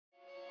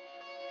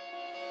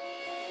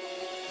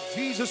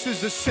Jesus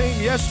is the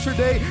same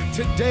yesterday,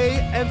 today,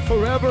 and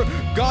forever.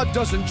 God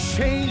doesn't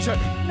change.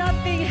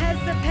 Nothing has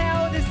the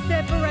power to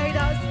separate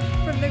us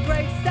from the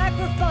great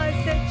sacrifice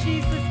that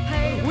Jesus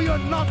paid. We are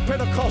not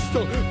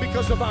Pentecostal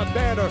because of our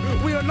banner.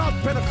 We are not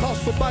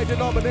Pentecostal by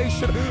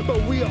denomination,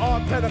 but we are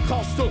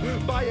Pentecostal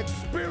by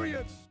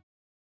experience.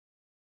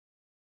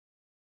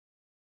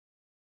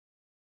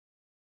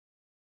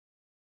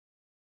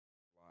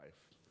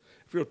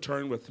 If you'll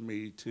turn with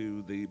me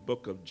to the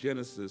book of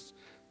Genesis,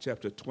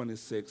 chapter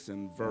 26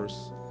 and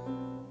verse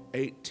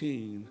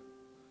 18.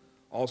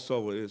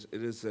 Also, it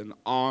is an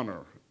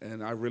honor,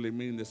 and I really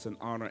mean this, an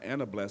honor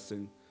and a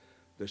blessing,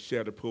 to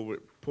share the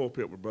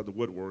pulpit with Brother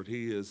Woodward.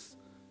 He is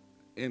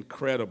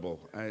incredible.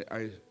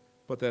 I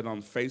put that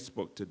on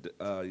Facebook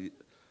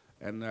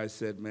and I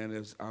said,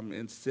 man, I'm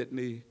in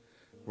Sydney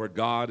where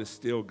God is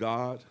still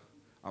God.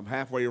 I'm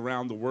halfway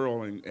around the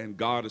world, and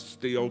God is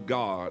still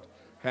God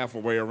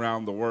halfway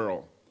around the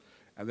world.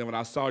 And then when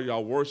I saw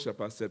y'all worship,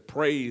 I said,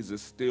 praise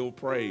is still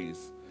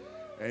praise.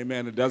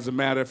 Amen. It doesn't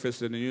matter if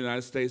it's in the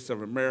United States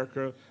of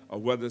America or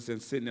whether it's in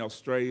Sydney,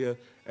 Australia.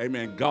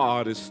 Amen.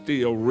 God is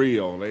still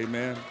real.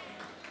 Amen.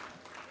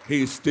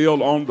 He's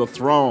still on the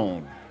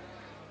throne.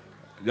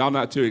 Y'all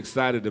not too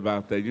excited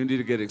about that. You need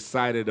to get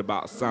excited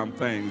about some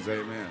things.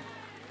 Amen.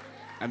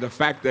 And the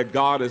fact that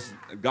God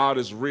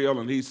is real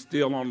and he's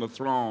still on the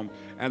throne,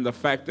 and the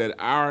fact that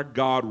our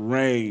God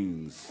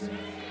reigns.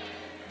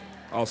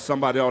 Oh,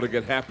 somebody ought to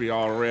get happy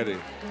already.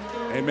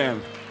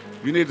 Amen.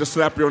 You need to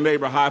slap your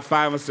neighbor high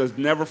five and says,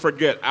 never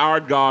forget, our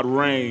God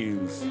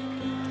reigns.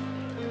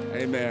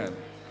 Amen.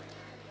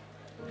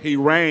 He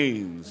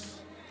reigns.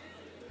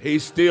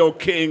 He's still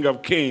King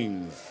of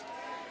Kings.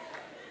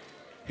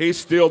 He's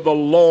still the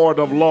Lord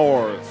of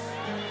Lords.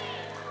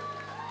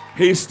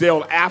 He's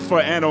still Alpha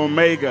and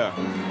Omega.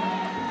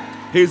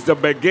 He's the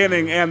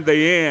beginning and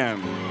the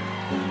end.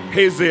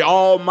 He's the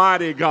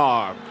Almighty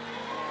God.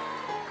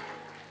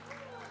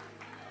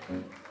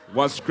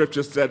 One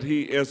scripture said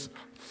he is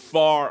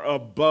far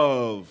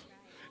above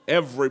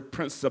every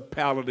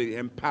principality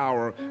and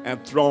power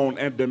and throne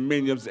and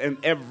dominions and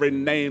every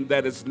name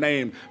that is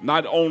named,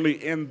 not only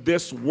in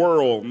this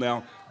world.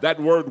 Now, that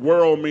word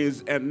world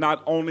means, and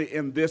not only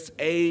in this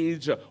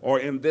age or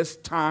in this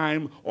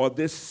time or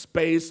this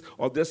space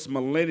or this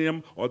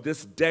millennium or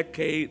this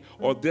decade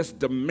or this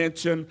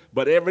dimension,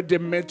 but every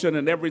dimension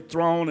and every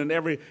throne and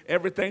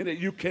everything that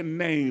you can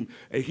name.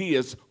 He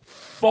is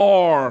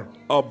far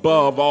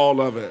above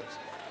all of it.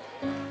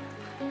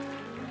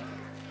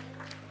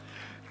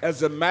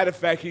 As a matter of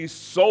fact, he's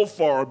so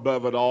far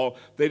above it all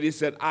that he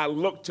said, I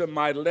looked to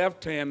my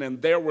left hand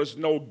and there was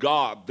no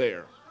God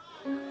there.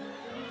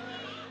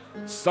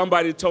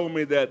 Somebody told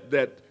me that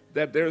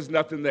there's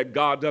nothing that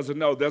God doesn't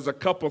know. There's a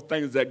couple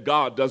things that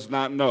God does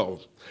not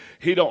know.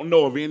 He don't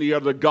know of any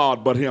other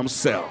God but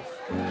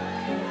himself.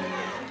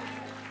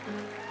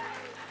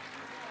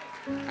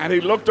 And he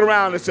looked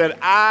around and said,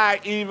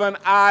 even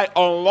I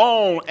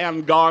alone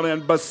am God,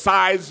 and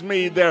besides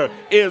me there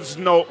is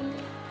no.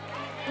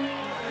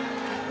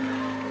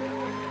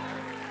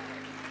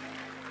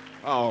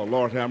 Oh,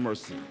 Lord have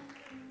mercy.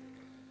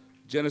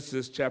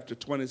 Genesis chapter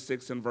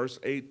 26 and verse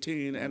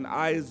 18, and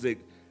Isaac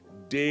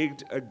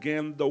digged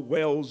again the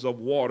wells of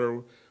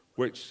water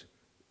which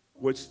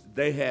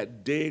they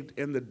had digged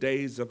in the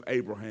days of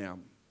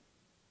Abraham,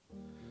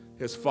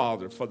 his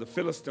father. For the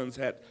Philistines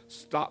had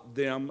stopped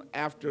them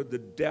after the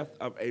death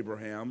of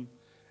Abraham,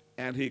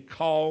 and he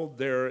called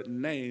their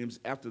names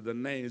after the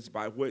names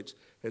by which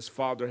his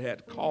father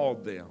had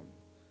called them.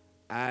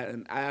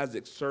 And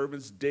Isaac's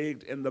servants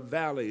digged in the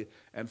valley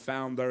and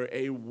found there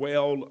a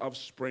well of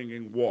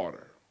springing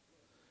water.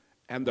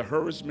 And the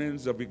herdsmen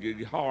of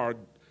Gerar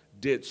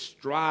did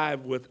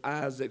strive with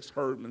Isaac's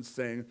herdmen,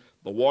 saying,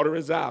 the water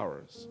is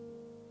ours.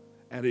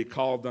 And he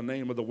called the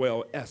name of the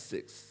well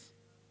Essex,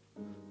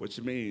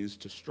 which means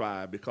to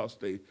strive, because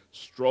they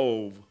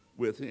strove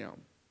with him.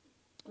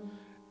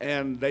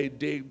 And they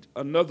digged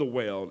another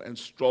well and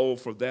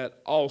strove for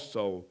that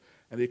also.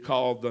 And he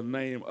called the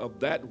name of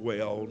that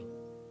well,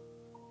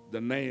 the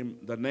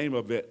name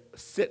of it,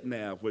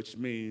 Sitnah, which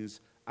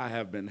means I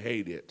have been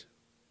hated.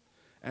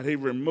 And he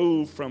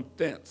removed from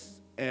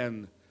thence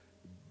and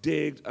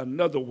digged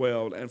another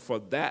well, and for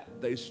that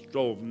they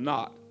strove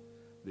not.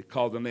 They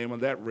called the name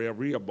of that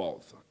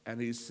Rehoboth. And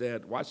he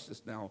said, watch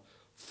this now,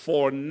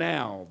 for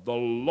now the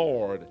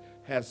Lord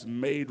has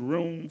made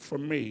room for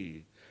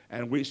me,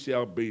 and we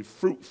shall be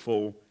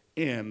fruitful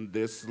in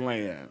this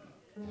land.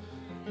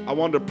 I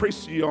want to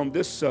preach to you on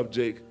this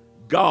subject.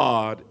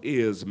 God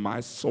is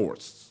my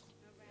source.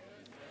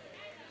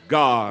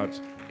 God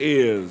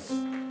is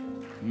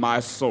my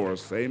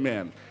source.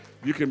 Amen.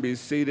 You can be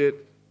seated.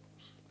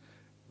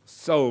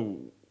 So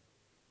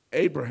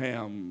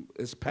Abraham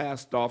is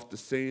passed off the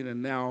scene,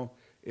 and now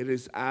it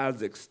is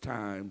Isaac's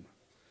time.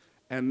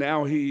 And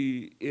now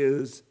he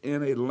is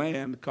in a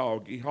land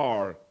called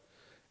Gerar,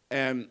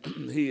 and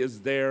he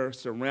is there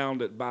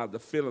surrounded by the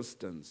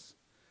Philistines.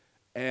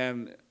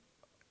 And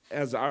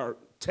as our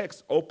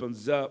text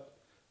opens up,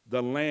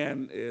 the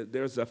land,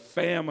 there's a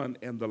famine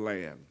in the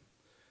land.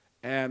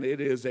 And it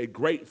is a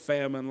great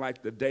famine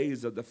like the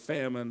days of the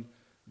famine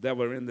that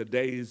were in the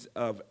days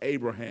of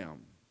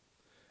Abraham.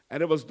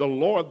 And it was the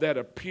Lord that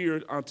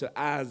appeared unto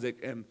Isaac,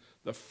 and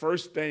the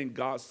first thing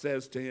God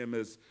says to him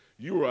is,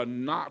 you are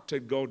not to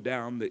go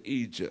down to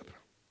Egypt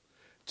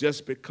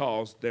just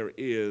because there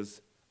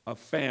is a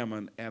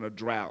famine and a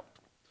drought.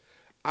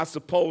 I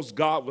suppose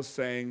God was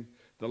saying,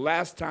 the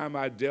last time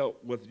I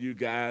dealt with you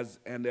guys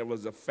and there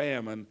was a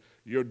famine,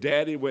 your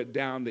daddy went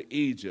down to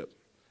Egypt,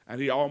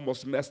 and he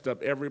almost messed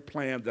up every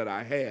plan that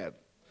I had,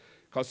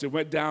 because he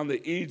went down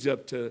to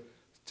Egypt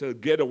to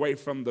get away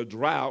from the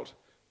drought,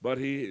 but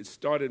he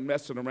started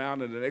messing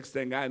around, and the next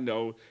thing I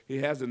know, he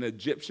has an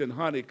Egyptian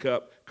honey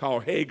cup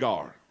called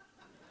Hagar.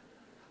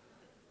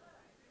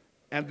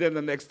 And then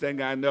the next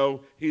thing I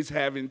know, he's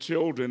having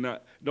children.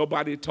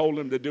 Nobody told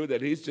him to do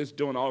that. He's just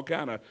doing all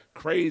kind of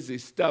crazy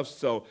stuff.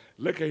 So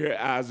look at here,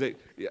 Isaac.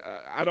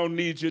 I don't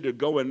need you to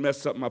go and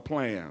mess up my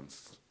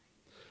plans.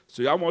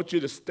 So I want you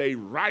to stay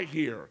right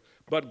here.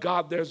 But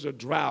God, there's a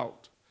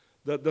drought.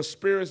 The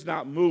Spirit's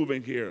not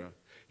moving here.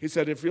 He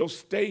said, if you'll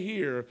stay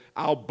here,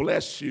 I'll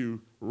bless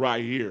you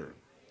right here.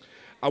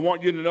 I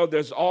want you to know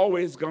there's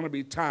always going to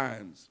be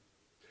times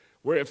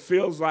where it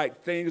feels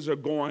like things are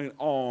going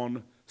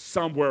on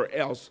somewhere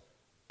else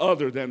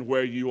other than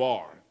where you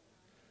are.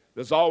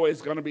 There's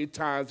always going to be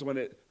times when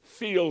it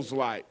feels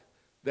like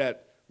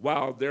that,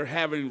 wow, they're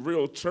having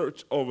real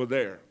church over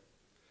there.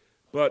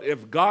 But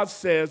if God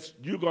says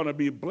you're going to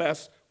be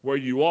blessed where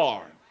you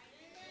are,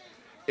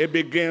 it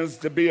begins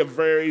to be a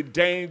very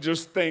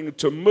dangerous thing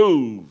to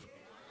move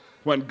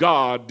when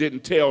God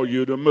didn't tell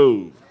you to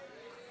move.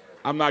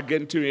 I'm not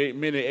getting too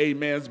many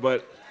amens,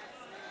 but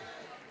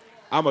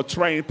I'm a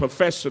trained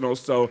professional,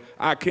 so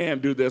I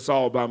can't do this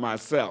all by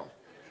myself.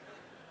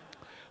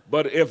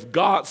 But if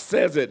God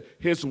says it,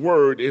 his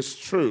word is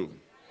true.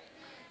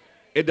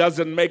 It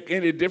doesn't make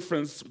any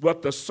difference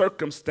what the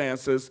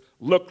circumstances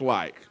look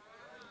like.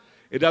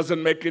 It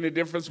doesn't make any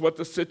difference what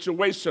the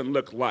situation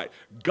look like.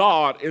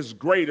 God is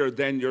greater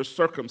than your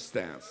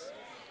circumstance.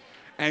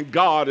 And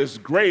God is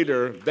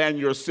greater than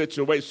your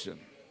situation.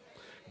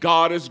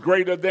 God is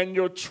greater than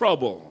your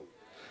trouble.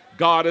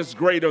 God is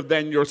greater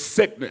than your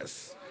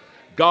sickness.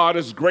 God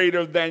is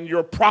greater than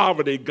your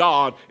poverty.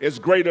 God is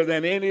greater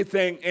than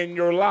anything in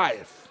your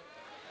life.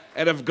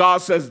 And if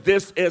God says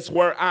this is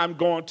where I'm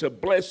going to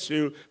bless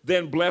you,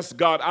 then bless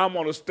God. I'm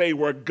going to stay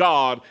where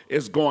God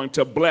is going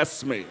to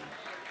bless me.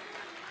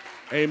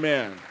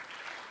 Amen.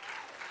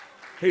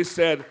 He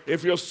said,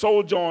 if you're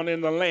sojourn in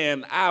the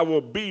land, I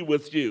will be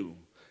with you.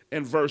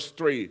 In verse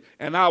 3,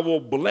 and I will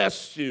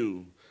bless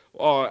you.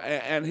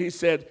 And he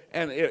said,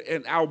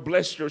 and I'll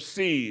bless your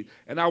seed,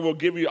 and I will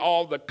give you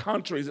all the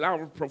countries, and I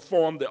will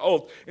perform the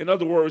oath. In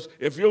other words,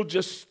 if you'll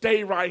just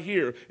stay right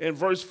here, in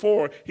verse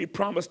 4, he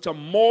promised to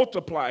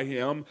multiply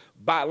him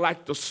by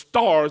like the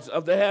stars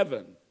of the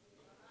heaven.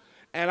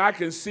 And I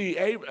can see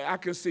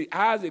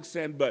Isaac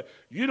saying, but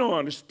you don't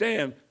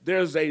understand,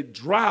 there's a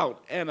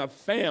drought and a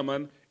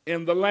famine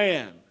in the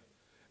land.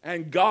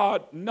 And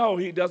God, no,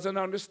 he doesn't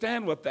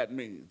understand what that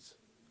means.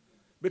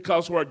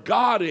 Because where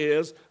God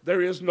is,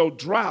 there is no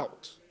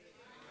drought.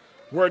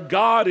 Where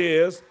God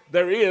is,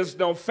 there is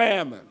no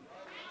famine.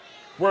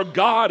 Where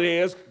God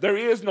is, there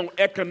is no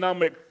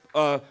economic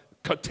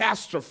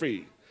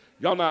catastrophe.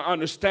 Y'all not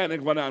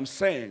understanding what I'm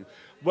saying.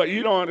 But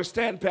you don't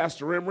understand,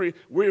 Pastor Emory.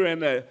 We're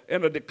in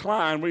a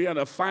decline. We're in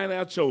a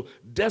financial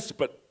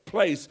desperate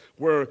place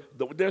where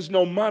there's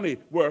no money,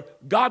 where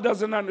God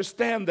doesn't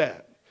understand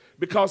that.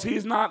 Because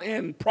he's not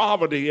in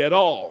poverty at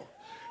all.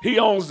 He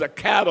owns the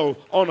cattle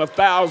on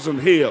 1,000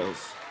 hills.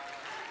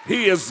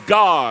 He is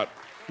God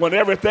when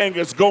everything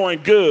is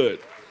going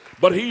good.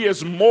 But he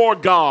is more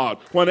God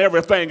when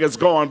everything is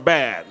going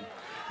bad.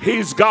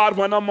 He's God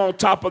when I'm on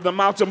top of the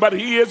mountain, but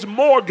he is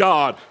more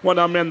God when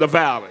I'm in the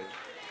valley.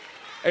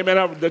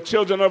 Amen. The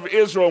children of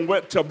Israel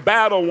went to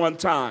battle one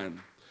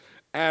time,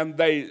 and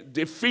they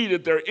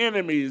defeated their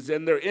enemies,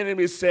 and their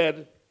enemies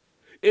said,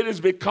 it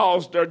is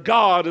because their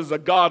God is a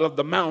God of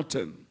the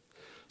mountain.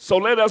 So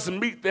let us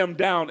meet them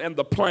down in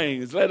the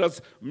plains. Let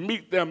us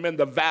meet them in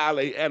the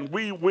valley, and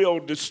we will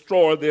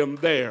destroy them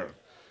there.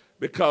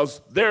 Because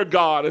their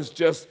God is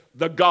just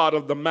the God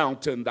of the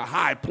mountain, the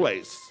high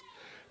place.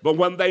 But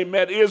when they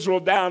met Israel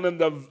down in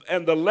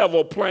the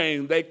level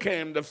plain, they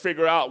came to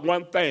figure out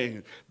one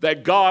thing,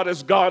 that God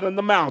is God in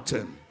the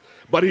mountain,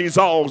 but he's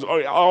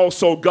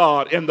also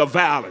God in the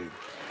valley.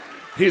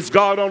 He's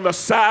God on the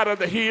side of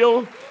the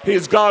hill.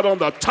 He's God on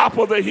the top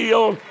of the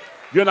hill.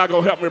 You're not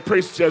going to help me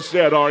preach just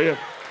yet, are you?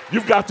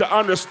 You've got to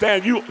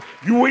understand,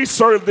 we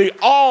serve the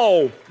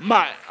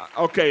Almighty.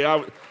 Okay,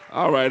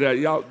 all right,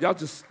 y'all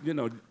just,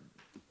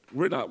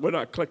 we're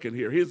not clicking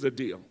here. Here's the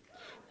deal.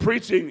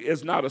 Preaching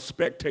is not a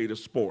spectator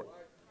sport.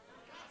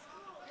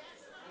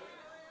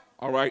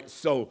 All right,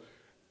 so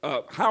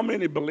how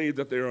many believe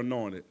that they're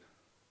anointed?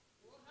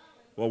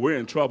 Well, we're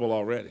in trouble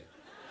already.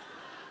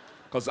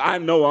 Because I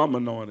know I'm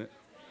anointed.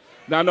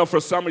 Now, I know for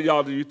some of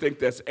y'all, you think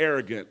that's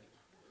arrogant,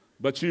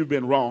 but you've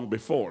been wrong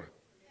before.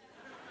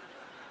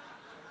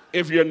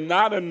 If you're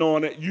not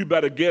anointed, you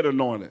better get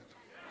anointed.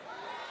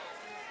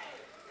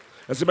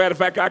 As a matter of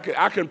fact,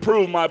 I can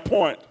prove my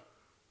point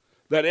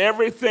that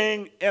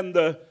everything in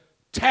the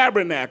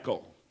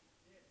tabernacle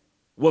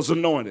was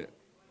anointed.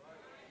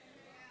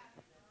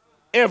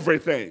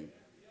 Everything.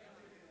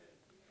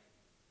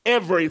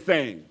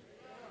 Everything.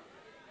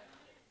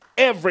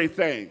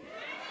 Everything.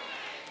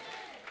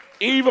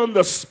 Even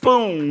the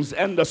spoons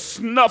and the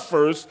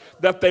snuffers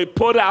that they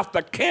put out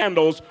the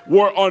candles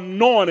were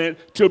anointed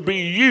to be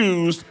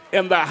used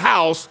in the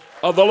house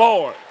of the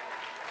Lord.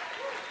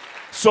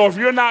 So if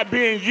you're not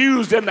being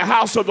used in the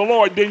house of the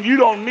Lord, then you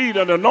don't need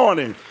an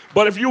anointing.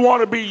 But if you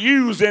want to be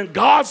used in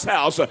God's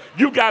house,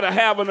 you got to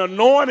have an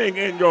anointing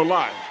in your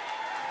life.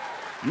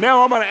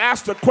 Now I'm going to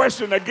ask the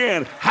question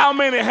again. How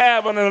many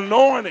have an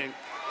anointing?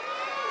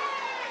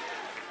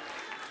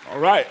 All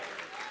right.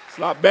 It's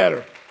not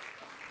better.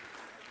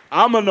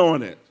 I'm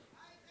anointed.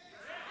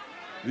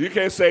 You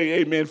can't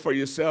say amen for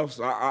yourself.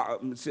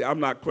 So see, I'm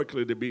not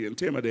quickly to be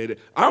intimidated.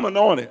 I'm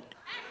anointed.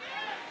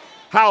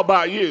 How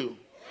about you?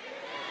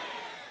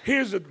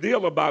 Here's the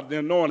deal about the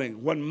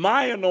anointing. When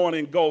my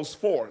anointing goes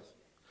forth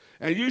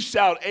and you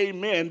shout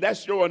amen,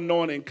 that's your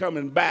anointing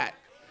coming back.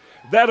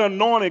 That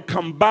anointing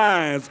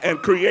combines and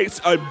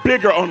creates a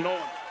bigger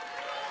anointing.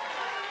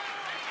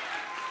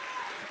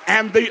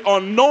 And the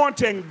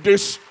anointing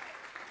destroys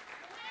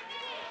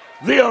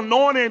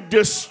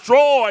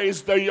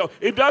the yoke.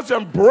 It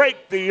doesn't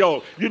break the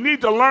yoke. You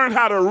need to learn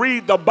how to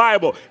read the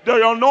Bible.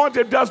 The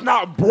anointing does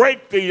not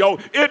break the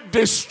yoke. It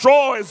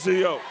destroys the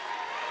yoke.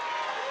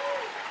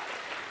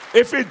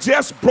 If it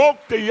just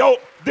broke the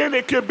yoke, then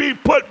it can be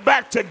put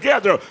back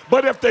together.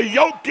 But if the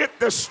yoke gets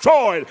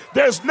destroyed,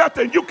 there's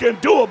nothing you can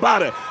do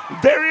about it.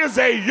 There is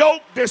a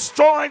yoke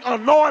destroying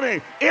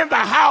anointing in the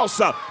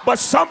house, but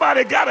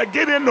somebody got to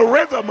get in the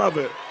rhythm of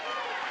it.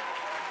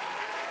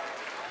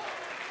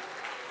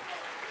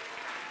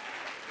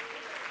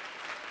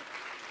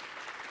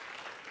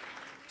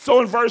 So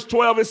in verse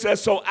 12 it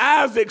says, so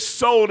Isaac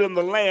sowed in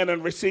the land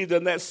and received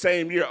in that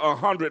same year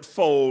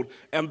 100-fold,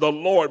 and the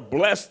Lord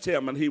blessed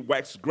him and he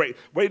waxed great.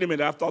 Wait a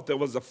minute, I thought there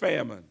was a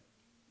famine.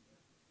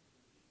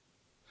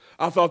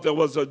 I thought there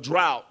was a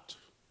drought.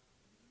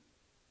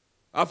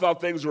 I thought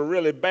things were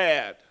really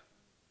bad.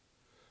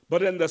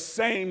 But in the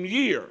same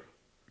year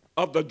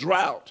of the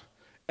drought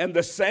and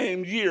the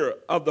same year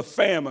of the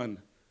famine,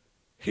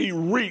 he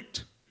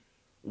reaped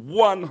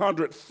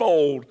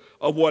 100-fold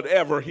of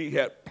whatever he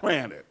had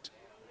planted.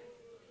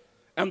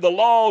 And the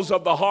laws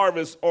of the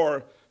harvest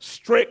are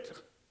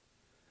strict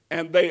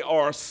and they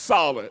are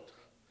solid.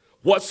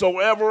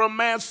 Whatsoever a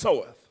man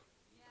soweth,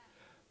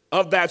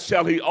 of that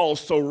shall he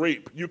also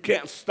reap. You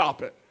can't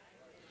stop it.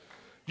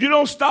 You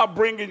don't stop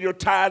bringing your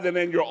tithing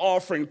and your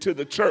offering to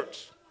the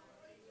church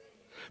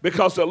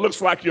because it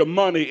looks like your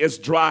money is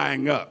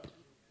drying up.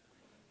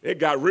 It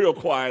got real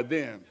quiet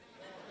then.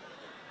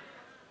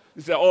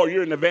 You say, oh,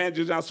 you're an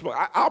evangelist.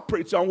 I'll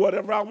preach on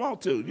whatever I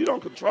want to. You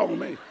don't control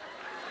me.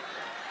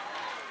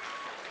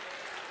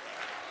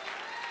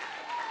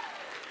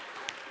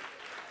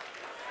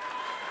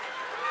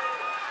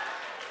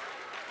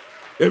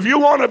 If you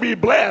want to be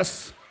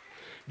blessed,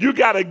 you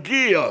got to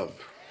give.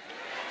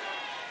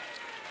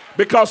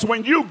 Because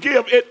when you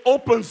give, it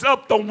opens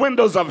up the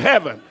windows of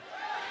heaven.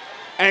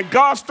 And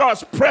God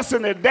starts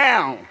pressing it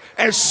down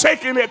and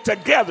shaking it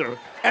together.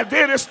 And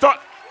then it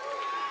starts.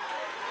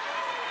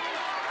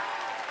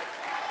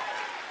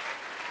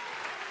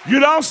 You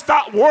don't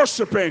stop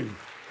worshiping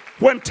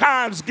when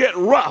times get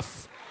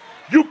rough.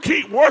 You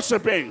keep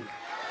worshiping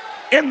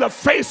in the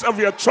face of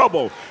your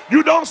trouble.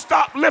 You don't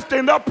stop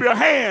lifting up your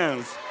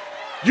hands.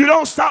 You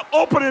don't stop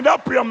opening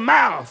up your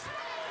mouth.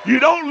 You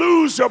don't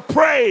lose your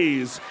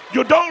praise.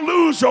 You don't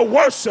lose your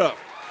worship.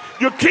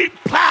 You keep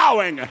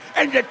plowing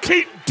and you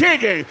keep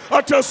digging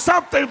until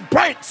something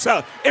breaks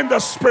in the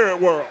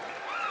spirit world.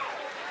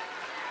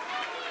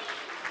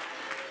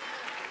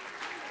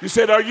 You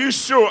said, are you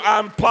sure?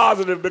 I'm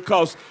positive,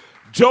 because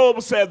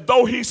Job said,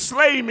 though he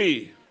slay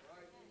me,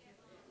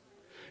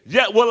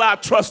 yet will I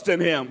trust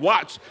in him.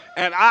 Watch.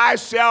 And I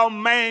shall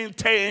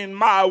maintain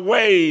my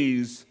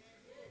ways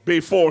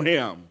before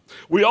him.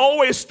 We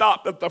always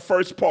stop at the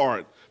first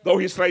part. Though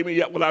he slay me,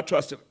 yet will I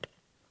trust him.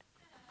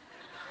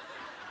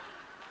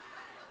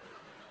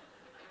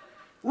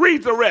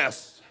 Read the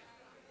rest.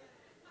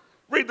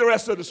 Read the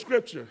rest of the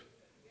scripture.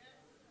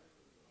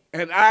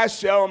 And I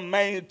shall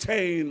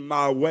maintain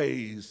my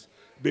ways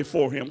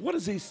before him. What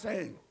is he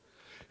saying?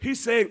 He's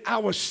saying, I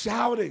was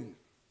shouting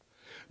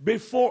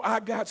before I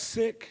got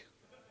sick,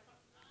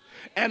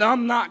 and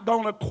I'm not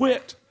going to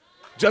quit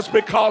just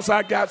because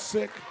I got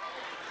sick.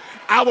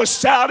 I was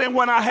shouting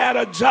when I had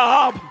a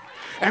job,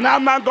 and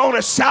I'm not going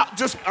to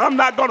shout, I'm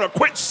not going to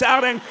quit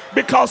shouting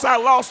because I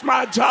lost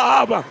my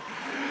job.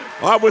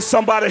 I wish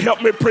somebody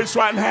help me preach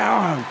right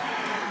now.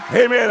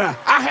 Amen.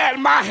 I had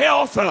my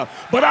health,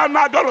 but I'm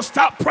not going to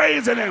stop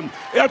praising him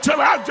until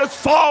I just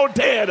fall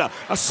dead.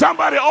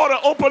 Somebody ought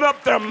to open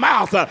up their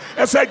mouth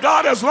and say,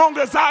 God, as long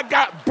as I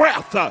got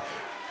breath,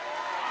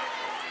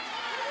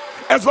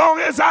 As long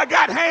as I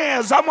got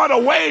hands, I'm going to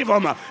wave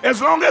them.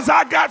 As long as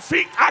I got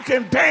feet, I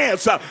can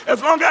dance.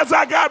 As long as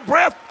I got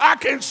breath, I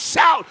can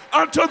shout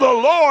unto the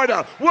Lord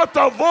with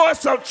the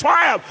voice of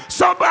triumph.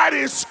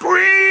 Somebody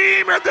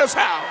scream in this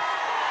house.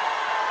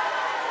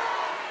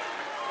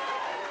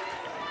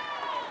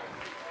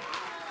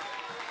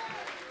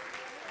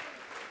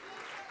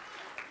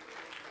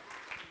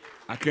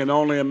 I can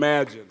only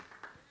imagine.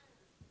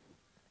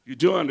 You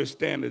do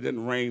understand it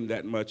didn't rain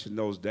that much in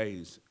those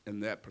days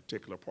in that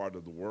particular part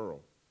of the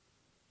world.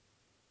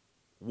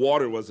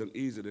 Water wasn't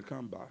easy to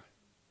come by,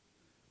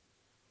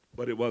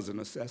 but it was a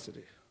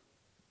necessity.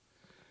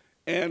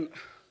 And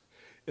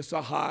it's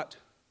a hot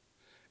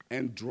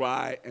and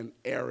dry and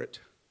arid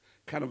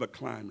kind of a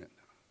climate.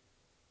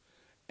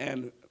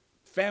 And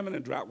famine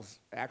and drought was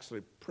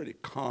actually pretty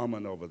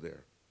common over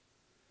there.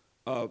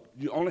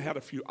 You only had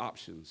a few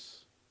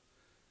options: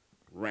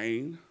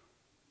 rain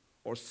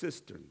or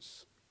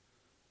cisterns,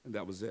 and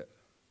that was it.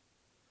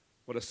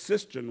 But a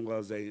cistern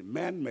was a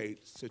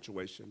man-made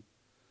situation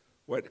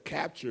where it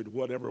captured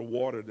whatever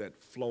water that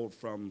flowed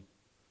from,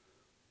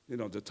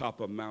 the top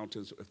of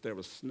mountains if there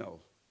was snow.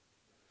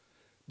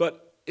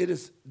 But it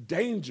is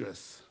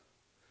dangerous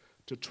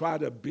to try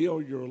to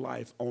build your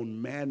life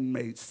on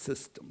man-made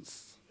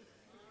systems,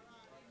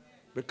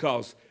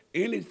 because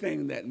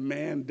anything that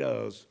man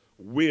does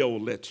will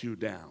let you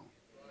down.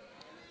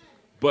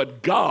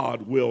 But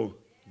God will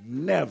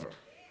never,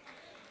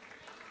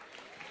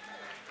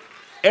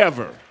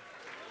 ever,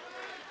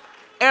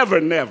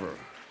 ever,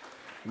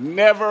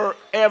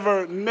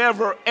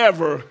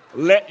 never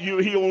let you,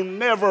 he'll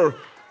never.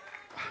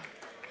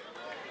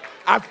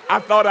 I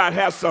thought I'd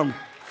have some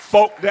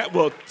folk that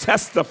will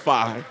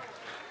testify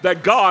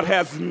that God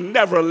has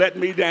never let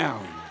me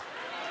down.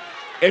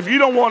 If you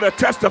don't want to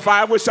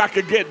testify, I wish I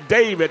could get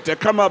David to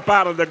come up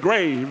out of the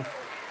grave.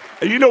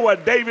 And you know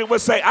what David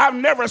would say? I've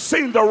never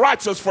seen the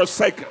righteous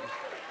forsaken,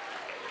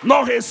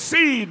 nor his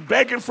seed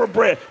begging for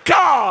bread.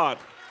 God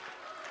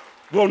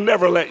will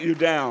never let you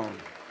down.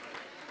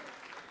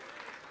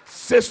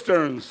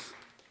 Cisterns,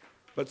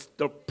 but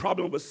the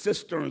problem with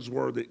cisterns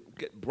were they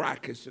get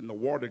brackish and the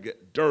water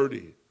get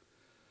dirty.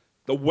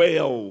 The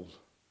well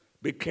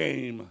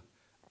became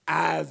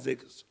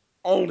Isaac's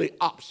only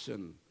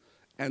option,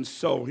 and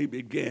so he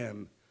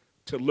began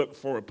to look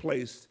for a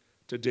place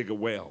to dig a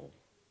well.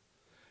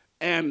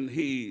 And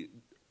he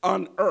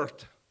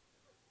unearthed,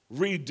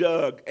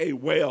 redug a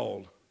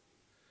well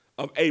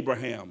of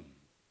Abraham.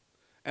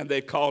 And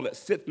they called it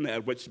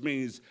Sitnah, which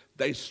means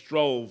they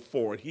strove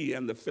for it, he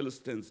and the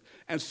Philistines.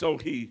 And so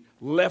he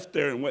left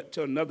there and went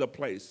to another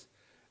place.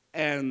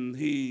 And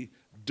he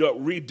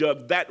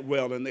redug that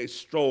well, and they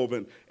strove.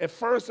 And at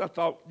first I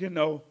thought,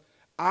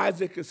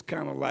 Isaac is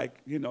kind of like,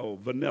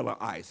 Vanilla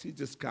Ice. He's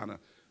just kind of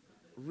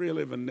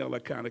really vanilla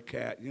kind of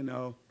cat,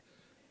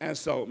 And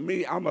so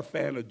I'm a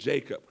fan of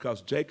Jacob,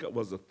 because Jacob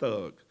was a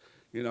thug.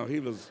 He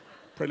was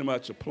pretty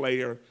much a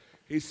player.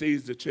 He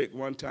sees the chick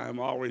one time,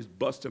 always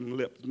busting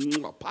lips,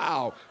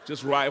 pow,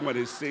 just right when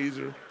he sees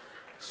her.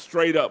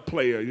 Straight up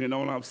player, you know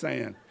what I'm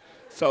saying?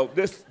 So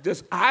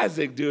this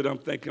Isaac dude, I'm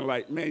thinking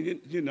like, man,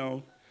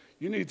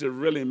 you need to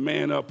really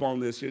man up on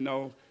this,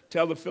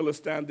 Tell the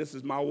Philistine this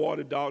is my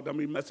water dog. Don't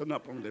be messing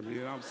up on them,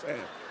 you know what I'm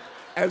saying?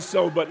 And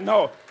so, but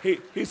no,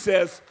 he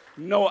says,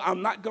 no,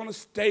 I'm not going to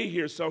stay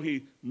here. So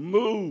he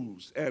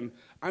moves. And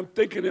I'm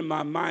thinking in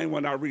my mind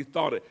when I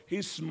rethought it,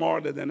 he's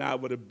smarter than I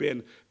would have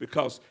been,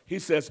 because he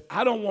says,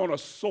 I don't want a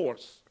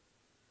source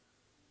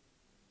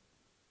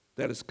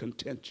that is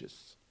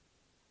contentious.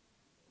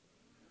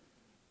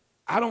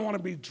 I don't want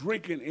to be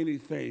drinking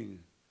anything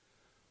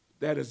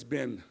that has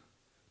been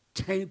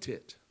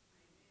tainted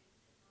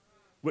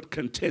with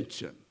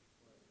contention,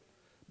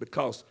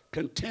 because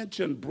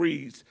contention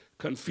breeds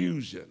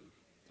confusion.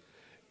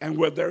 And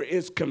where there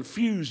is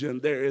confusion,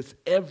 there is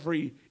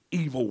every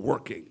evil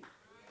working.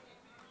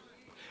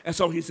 And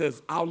so he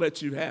says, I'll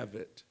let you have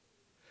it.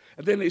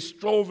 And then they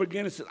strove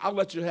again and said, I'll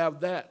let you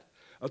have that,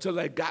 until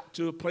they got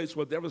to a place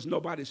where there was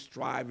nobody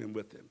striving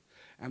with him.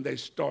 And they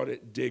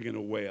started digging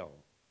a well.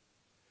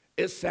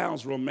 It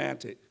sounds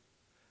romantic.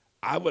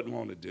 I wouldn't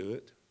want to do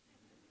it.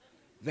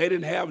 They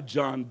didn't have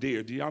John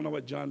Deere. Do y'all know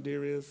what John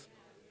Deere is?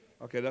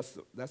 Okay,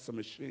 that's a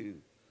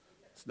machine.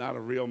 It's not a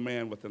real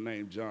man with the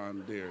name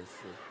John Deere.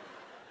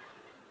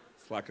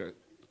 It's like a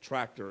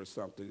tractor or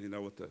something,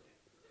 with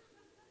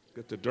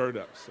get the dirt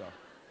up.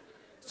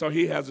 So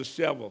he has a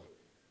shovel.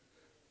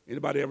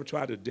 Anybody ever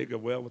tried to dig a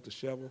well with a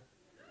shovel?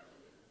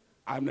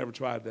 I've never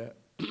tried that.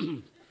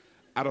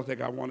 I don't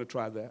think I want to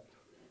try that,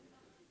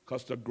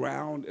 because the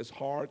ground is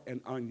hard and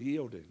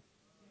unyielding.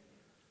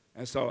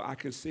 And so I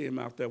can see him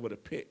out there with a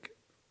pick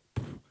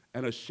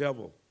and a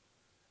shovel,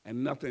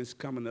 and nothing's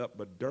coming up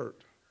but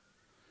dirt.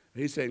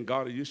 And he's saying,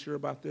 God, are you sure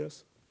about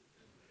this?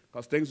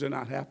 Because things are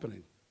not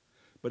happening.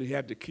 But he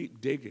had to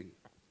keep digging.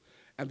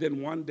 And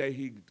then one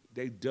day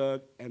they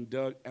dug, and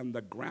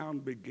the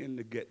ground began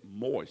to get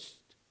moist.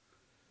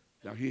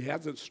 Now, he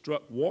hasn't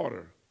struck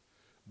water,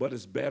 but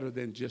it's better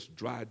than just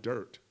dry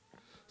dirt.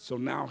 So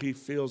now he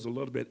feels a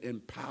little bit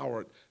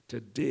empowered to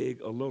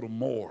dig a little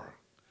more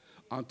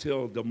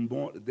until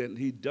then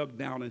he dug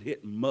down and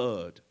hit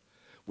mud.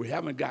 We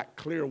haven't got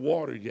clear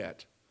water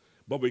yet,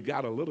 but we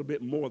got a little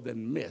bit more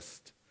than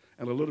mist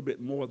and a little bit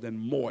more than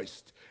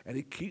moist. And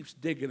he keeps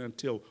digging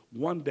until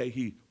one day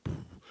he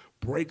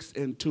breaks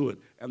into it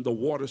and the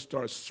water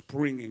starts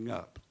springing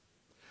up.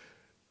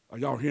 Are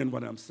y'all hearing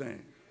what I'm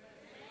saying?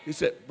 He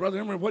said, Brother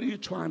Emory, what are you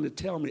trying to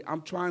tell me?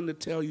 I'm trying to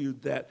tell you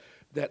that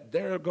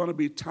there are going to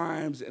be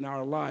times in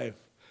our life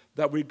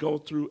that we go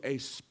through a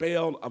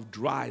spell of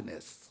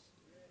dryness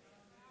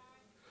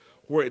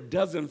where it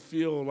doesn't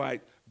feel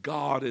like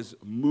God is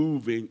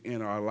moving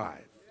in our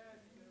life.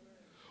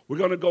 We're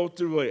going to go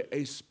through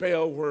a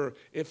spell where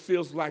it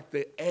feels like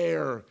the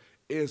air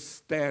is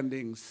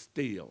standing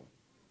still.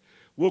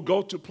 We'll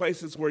go to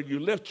places where you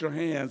lift your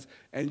hands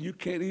and you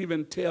can't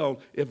even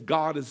tell if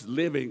God is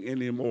living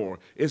anymore.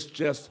 It's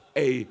just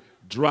a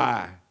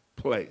dry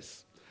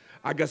place.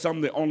 I guess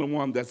I'm the only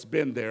one that's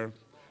been there,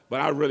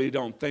 but I really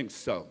don't think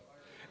so.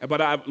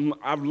 But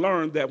I've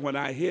learned that when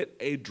I hit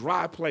a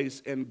dry place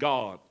in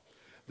God,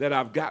 that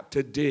I've got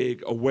to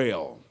dig a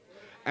well.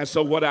 And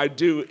so what I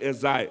do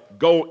is I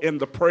go in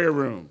the prayer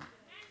room.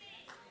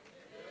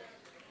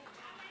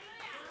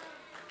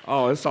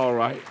 Oh, it's all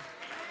right.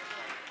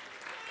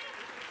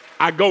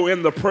 I go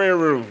in the prayer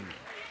room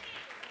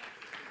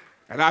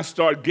and I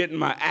start getting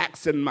my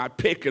axe and my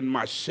pick and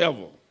my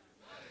shovel.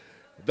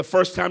 The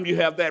first time you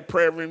have that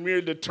prayer room,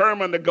 you're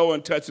determined to go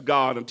and touch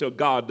God until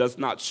God does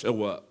not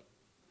show up.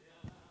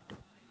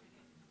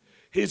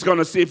 He's going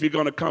to see if you're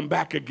going to come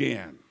back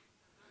again.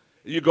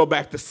 You go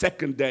back the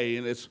second day,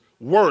 and it's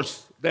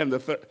worse than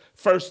the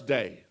first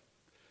day.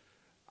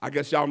 I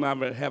guess y'all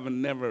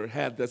never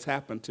had this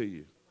happen to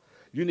you.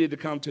 You need to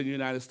come to the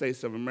United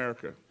States of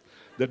America.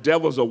 The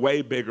devils are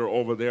way bigger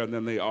over there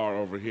than they are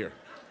over here.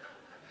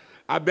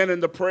 I've been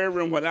in the prayer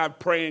room when I'm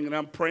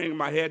praying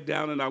my head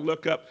down, and I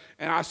look up,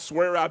 and I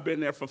swear I've been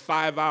there for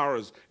 5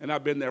 hours, and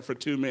I've been there for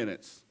 2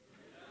 minutes.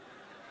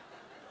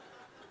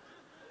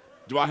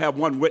 Do I have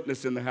one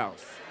witness in the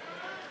house?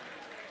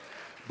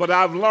 But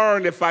I've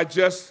learned if I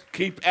just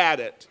keep at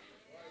it,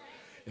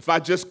 if I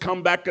just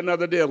come back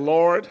another day,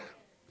 Lord,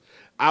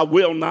 I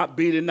will not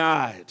be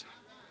denied.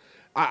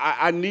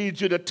 I need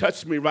you to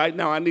touch me right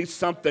now. I need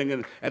something.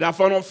 And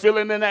if I don't feel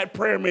it in that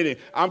prayer meeting,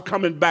 I'm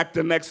coming back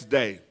the next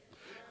day.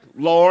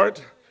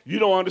 Lord, you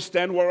don't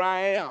understand where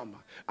I am.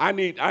 I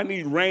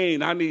need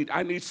rain. I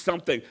need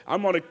something.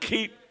 I'm going to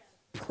keep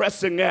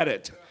pressing at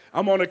it.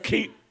 I'm going to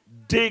keep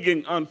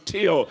digging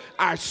until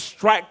I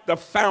strike the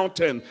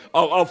fountain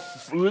of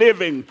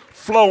living,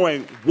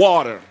 flowing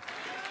water.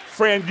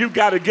 Friend, you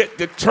got to get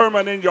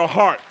determined in your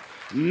heart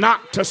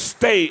not to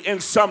stay in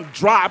some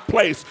dry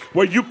place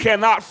where you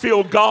cannot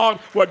feel God,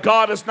 where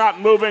God is not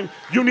moving.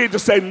 You need to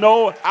say,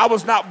 no, I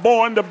was not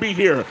born to be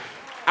here.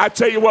 I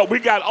tell you what, we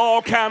got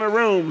all kind of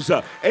rooms,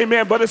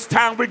 amen, but it's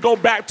time we go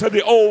back to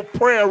the old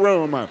prayer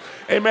room,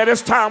 amen.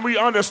 It's time we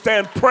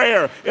understand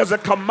prayer is a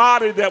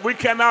commodity that we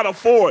cannot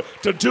afford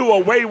to do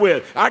away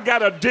with. I got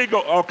to dig,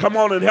 oh, come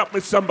on and help me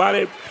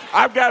somebody.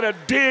 I've got to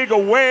dig a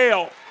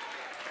well.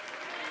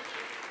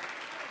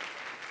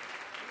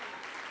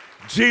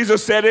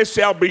 Jesus said it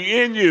shall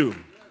be in you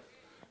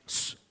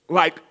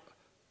like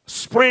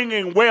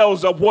springing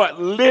wells of what?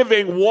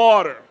 Living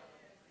water.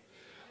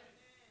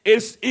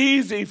 It's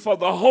easy for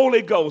the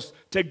Holy Ghost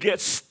to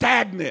get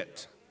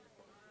stagnant.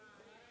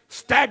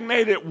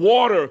 Stagnated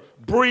water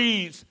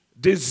breeds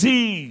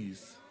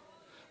disease,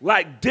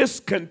 like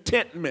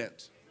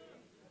discontentment.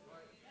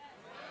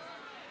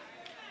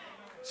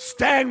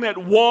 Stagnant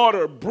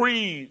water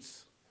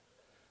breeds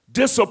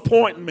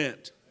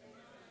disappointment.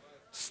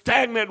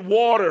 Stagnant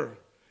water,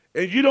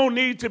 and you don't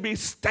need to be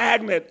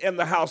stagnant in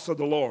the house of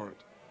the Lord.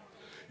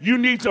 You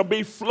need to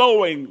be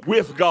flowing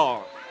with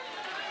God.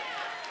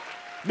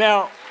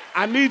 Now,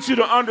 I need you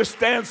to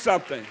understand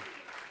something.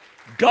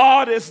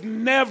 God is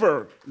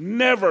never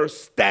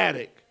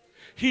static.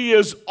 He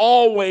is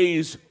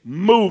always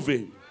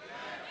moving.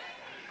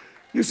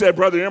 You said,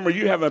 Brother Emory,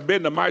 you haven't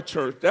been to my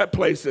church. That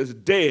place is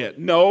dead.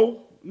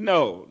 No.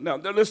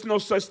 There's no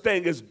such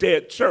thing as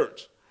dead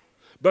church.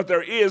 But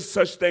there is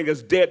such thing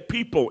as dead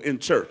people in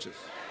churches.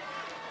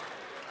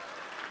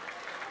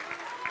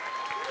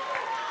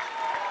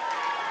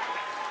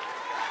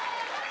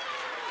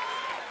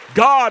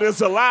 God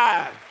is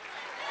alive.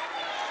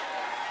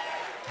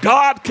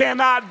 God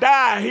cannot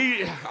die.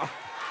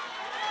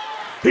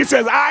 He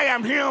says, I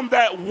am him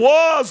that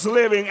was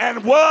living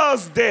and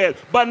was dead,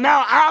 but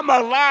now I'm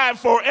alive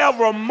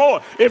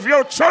forevermore. If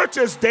your church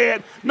is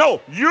dead, no,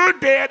 you're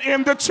dead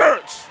in the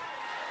church.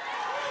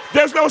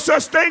 There's no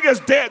such thing as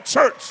dead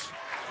church.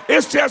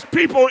 It's just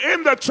people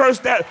in the church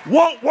that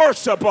won't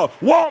worship or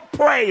won't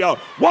pray or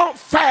won't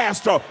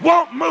fast or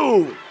won't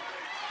move.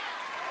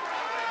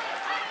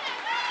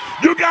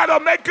 You got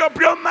to make up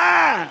your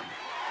mind.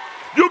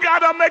 You got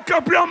to make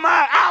up your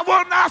mind. I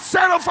will not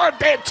settle for a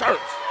dead church.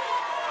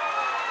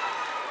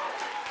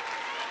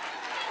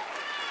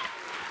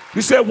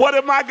 You said, what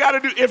am I got to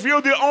do? If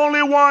you're the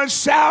only one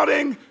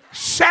shouting,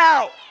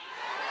 shout.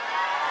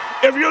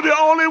 If you're the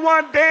only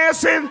one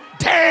dancing,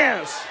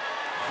 dance.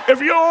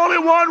 If you're only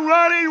one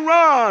running,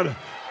 run.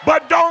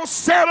 But don't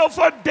settle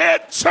for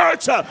dead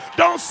church.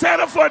 Don't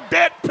settle for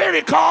dead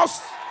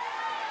Pentecost.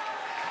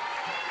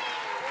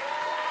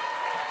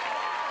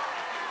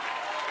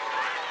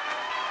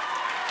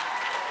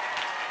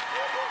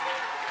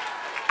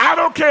 I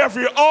don't care if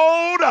you're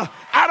old.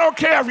 I don't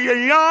care if you're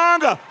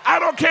young. I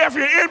don't care if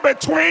you're in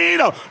between.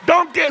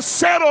 Don't get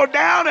settled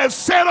down and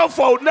settle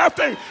for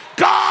nothing.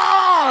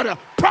 God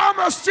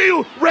promised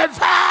you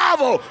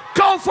revival.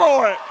 Go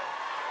for it.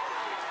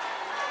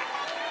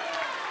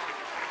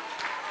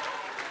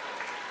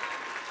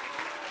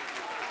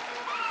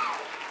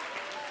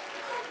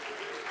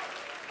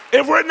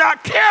 If we're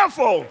not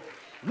careful,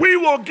 we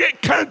will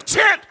get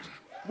content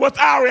with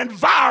our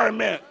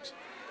environment.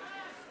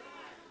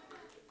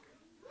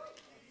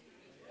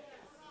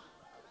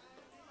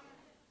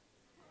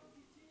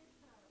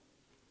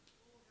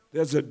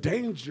 There's a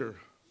danger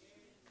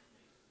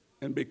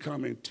in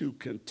becoming too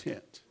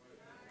content.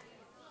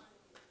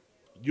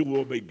 You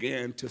will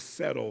begin to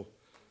settle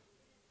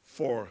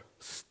for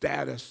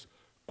status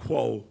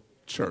quo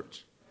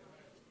church.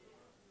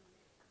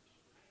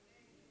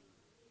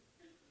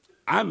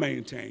 I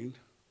maintain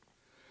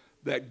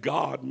that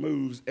God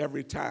moves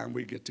every time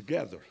we get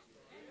together.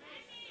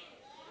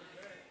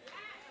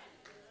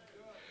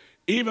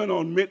 Even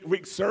on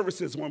midweek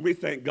services when we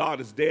think God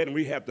is dead and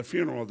we have the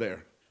funeral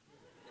there.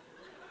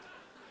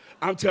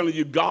 I'm telling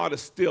you, God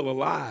is still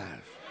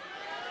alive.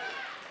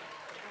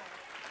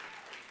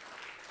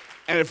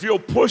 And if you'll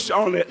push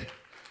on it,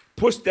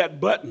 push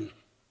that button,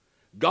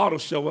 God will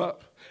show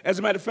up. As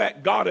a matter of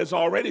fact, God has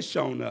already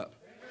shown up.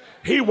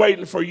 He's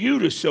waiting for you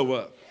to show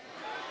up.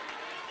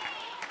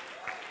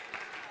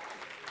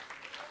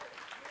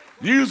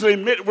 Usually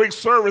midweek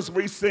service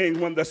we sing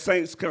when the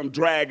saints come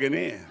dragging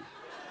in.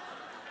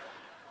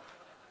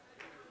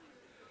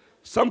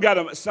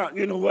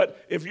 You know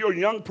what? If you're a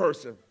young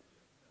person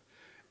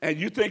and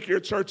you think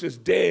your church is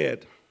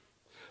dead,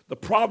 the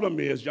problem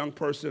is, young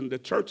person, the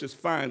church is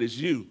fine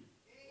as you.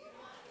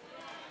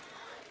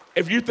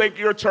 If you think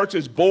your church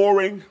is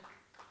boring,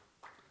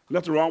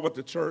 nothing wrong with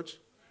the church,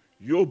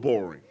 you're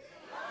boring.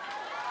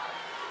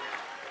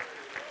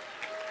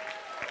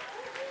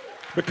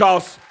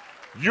 Because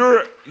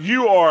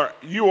you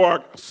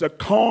are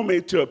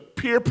succumbing to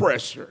peer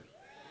pressure.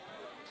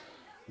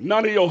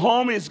 None of your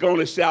homies going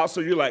to shout, so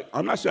you're like,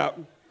 I'm not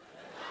shouting.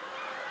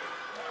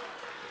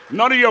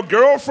 None of your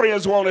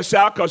girlfriends want to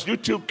shout because you're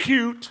too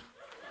cute.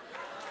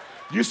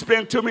 You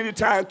spend too much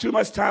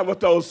time with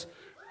those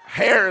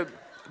hair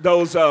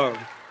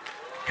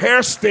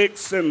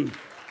sticks and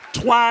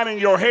twining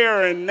your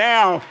hair, and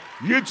now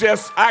you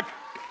just,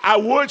 I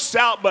would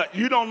shout, but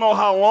you don't know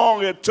how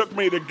long it took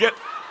me to get.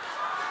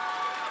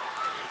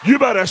 You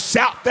better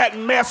shout that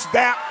mess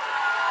down.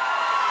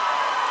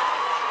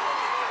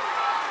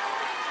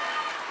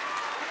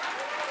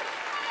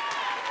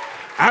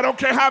 I don't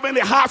care how many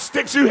hot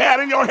sticks you had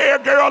in your hair,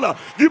 girl.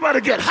 You better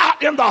get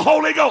hot in the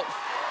Holy Ghost.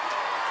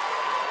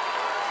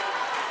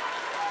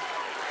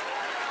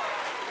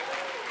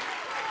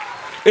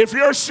 If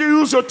your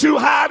shoes are too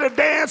high to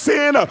dance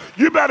in,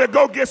 you better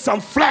go get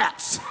some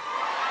flats.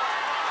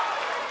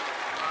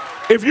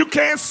 If you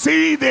can't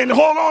see, then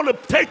hold on to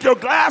take your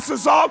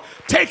glasses off,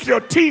 take your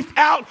teeth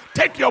out,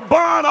 take your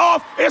bun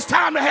off. It's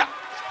time to have.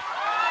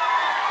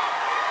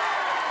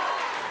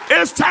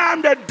 It's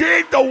time to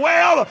dig the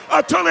well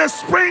until it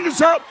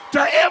springs up to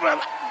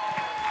everlasting.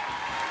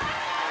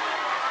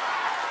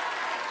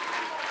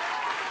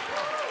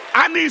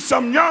 I need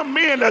some young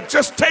men that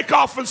just take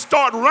off and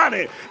start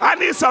running. I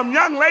need some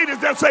young ladies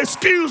that say,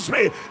 excuse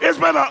me,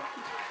 I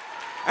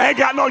ain't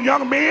got no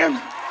young men.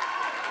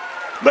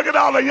 Look at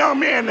all the young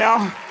men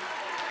now.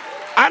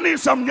 I need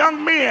some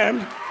young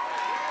men.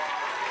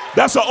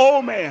 That's an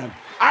old man.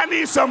 I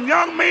need some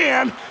young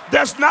men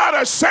that's not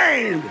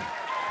ashamed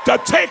to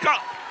take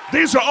up.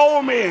 These are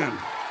old men.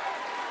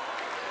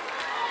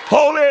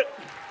 Hold it.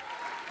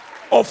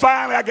 Oh,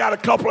 finally, I got a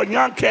couple of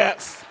young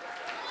cats.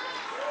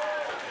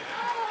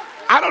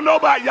 I don't know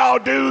about y'all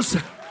dudes.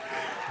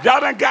 Y'all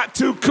done got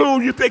too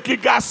cool. You think you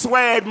got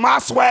swag. My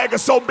swag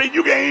is so big,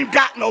 you ain't even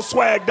got no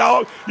swag,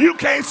 dog. You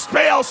can't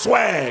spell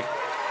swag.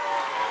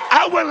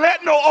 I wouldn't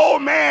let no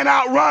old man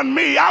outrun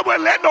me. I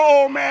wouldn't let no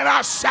old man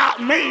outshout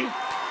me.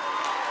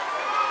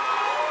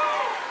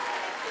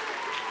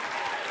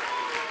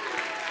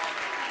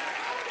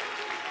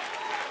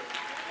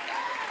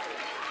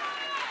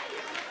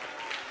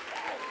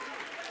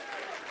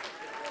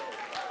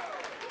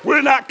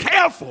 We're not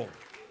careful.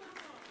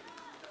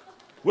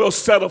 We'll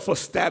settle for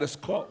status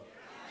quo.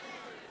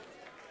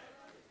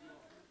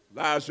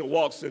 Elijah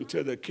walks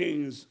into the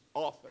king's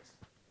office,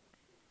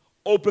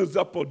 opens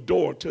up a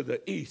door to the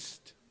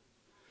east,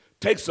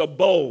 takes a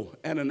bow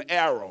and an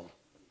arrow,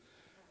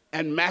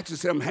 and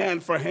matches him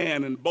hand for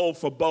hand and bow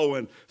for bow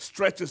and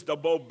stretches the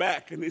bow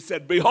back. And he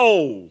said,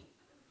 behold,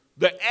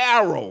 the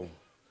arrow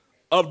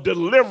of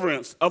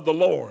deliverance of the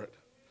Lord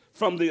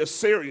from the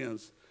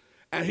Assyrians.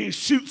 And he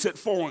shoots it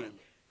for him.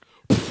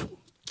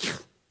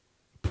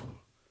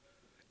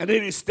 And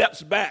then he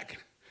steps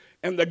back,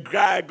 and the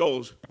guy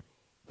goes,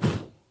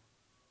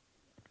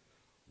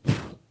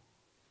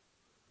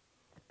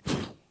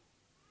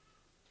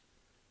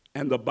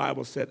 And the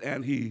Bible said,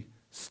 and he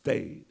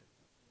stayed.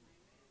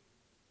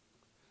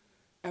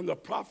 And the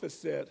prophet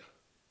said,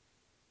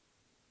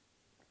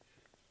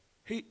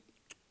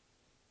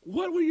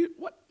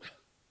 what?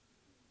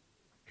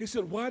 He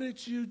said, why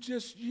did you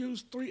just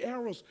use 3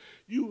 arrows?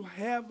 You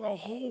have a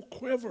whole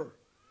quiver.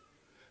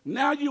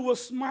 Now you will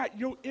smite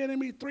your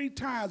enemy 3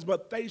 times,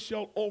 but they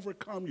shall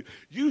overcome you.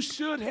 You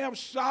should have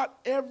shot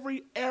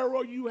every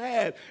arrow you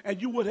had,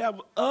 and you would have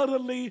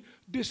utterly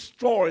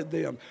destroyed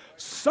them.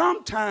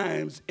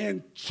 Sometimes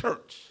in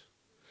church,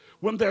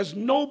 when there's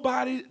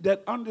nobody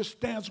that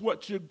understands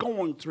what you're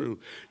going through,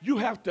 you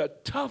have to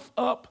tough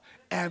up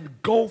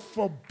and go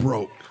for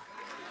broke.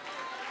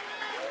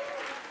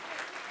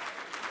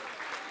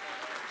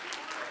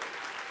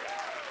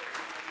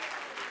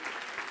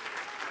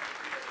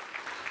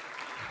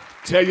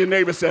 Tell your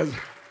neighbor, says,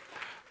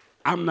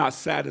 I'm not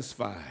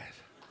satisfied.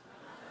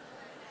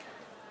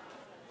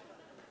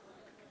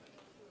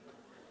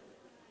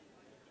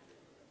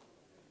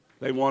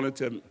 They wanted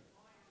to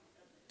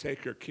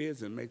take her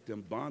kids and make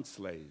them bond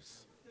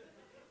slaves.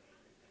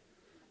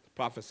 The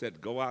prophet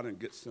said, go out and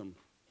get some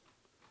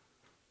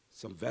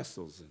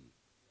vessels. And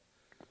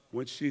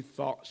when she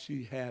thought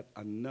she had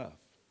enough,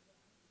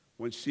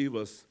 when she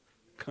was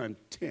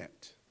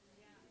content,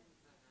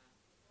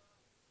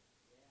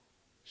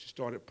 she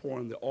started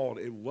pouring the oil.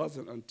 It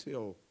wasn't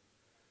until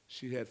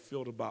she had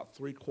filled about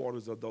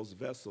 3/4 of those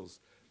vessels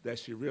that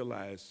she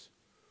realized,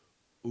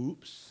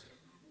 oops,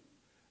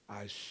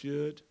 I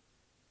should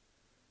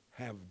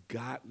have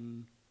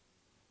gotten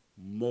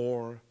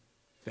more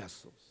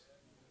vessels.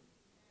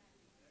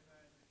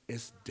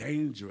 It's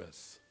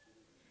dangerous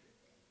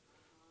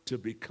to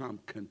become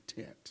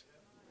content.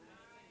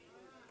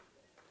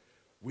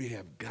 We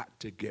have got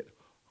to get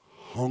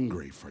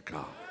hungry for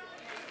God.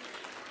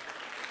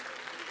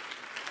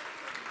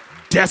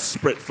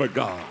 Desperate for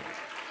God.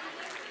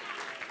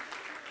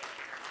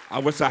 I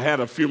wish I had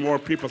a few more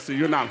people say,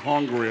 you're not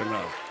hungry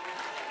enough.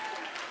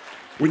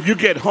 When you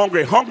get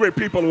hungry, hungry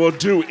people will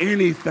do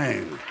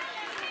anything.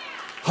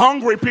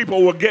 Hungry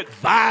people will get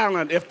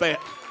violent if they...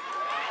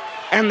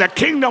 And the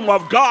kingdom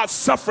of God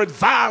suffered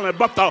violence,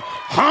 but the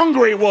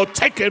hungry will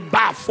take it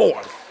by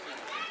force.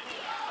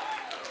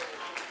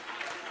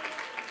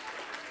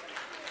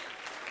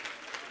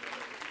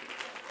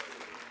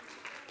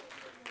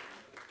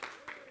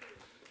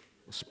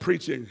 I was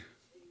preaching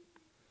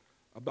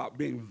about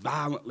being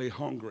violently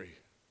hungry.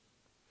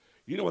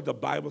 You know what the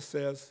Bible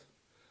says?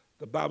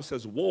 The Bible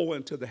says, woe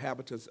unto the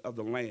inhabitants of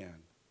the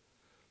land,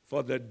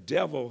 for the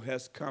devil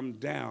has come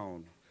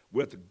down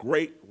with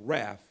great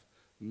wrath,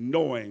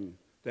 knowing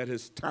that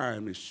his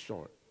time is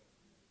short.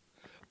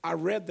 I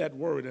read that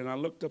word and I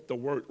looked up the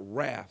word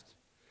wrath.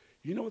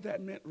 You know what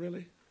that meant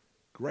really?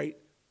 Great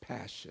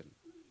passion.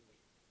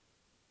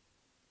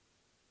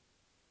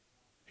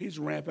 He's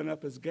ramping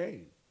up his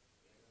game.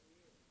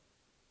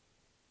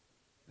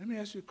 Let me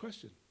ask you a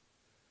question.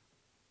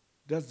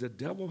 Does the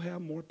devil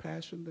have more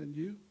passion than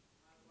you?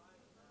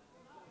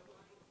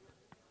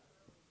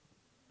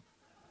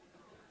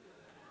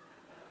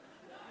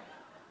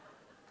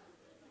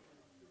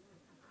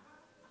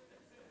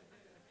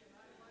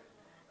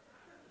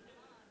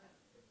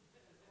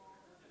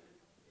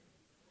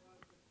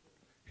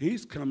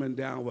 He's coming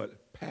down with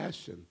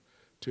passion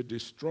to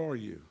destroy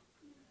you.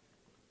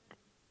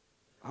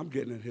 I'm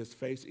getting in his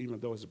face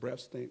even though his breath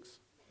stinks.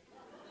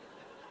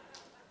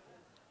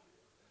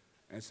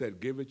 And said,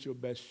 give it your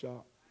best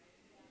shot.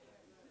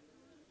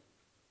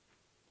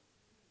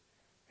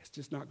 It's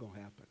just not going to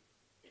happen.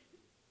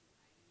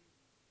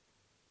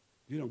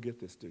 You don't get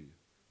this, do you?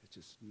 It's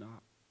just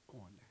not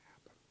going to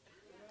happen.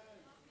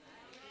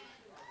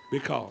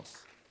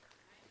 Because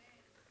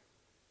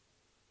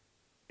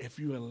if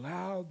you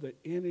allow the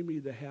enemy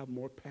to have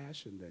more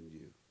passion than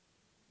you,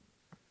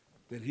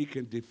 then he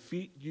can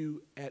defeat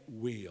you at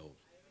will.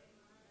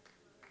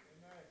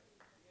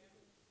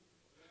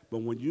 But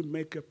when you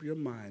make up your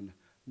mind,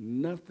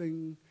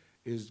 nothing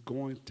is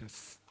going to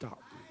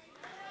stop me.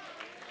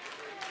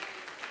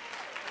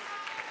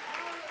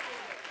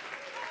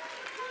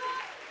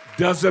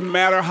 Doesn't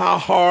matter how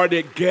hard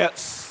it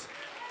gets.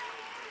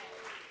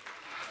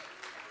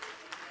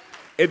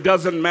 It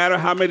doesn't matter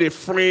how many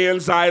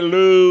friends I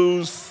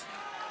lose.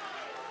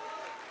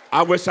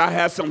 I wish I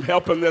had some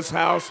help in this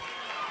house.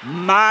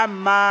 My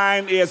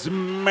mind is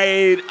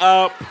made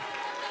up.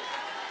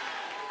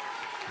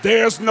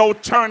 There's no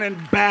turning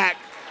back.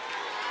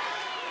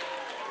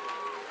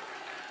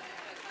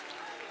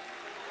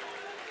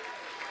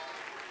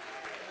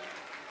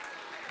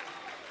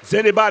 Does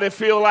anybody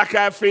feel like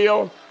I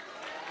feel?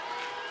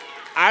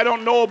 I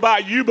don't know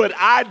about you, but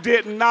I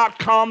did not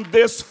come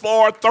this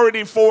far,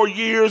 34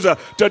 years,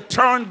 to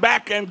turn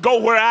back and go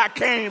where I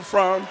came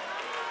from.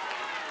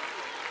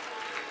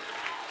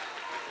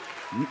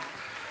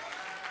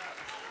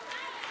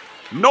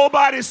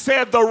 Nobody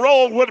said the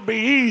road would be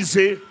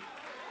easy,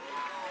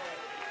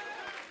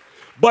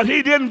 but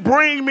he didn't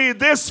bring me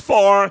this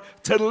far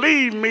to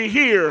leave me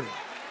here.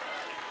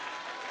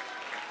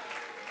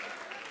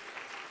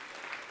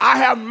 I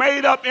have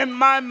made up in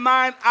my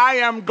mind I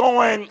am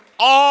going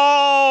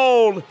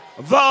all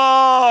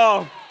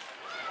the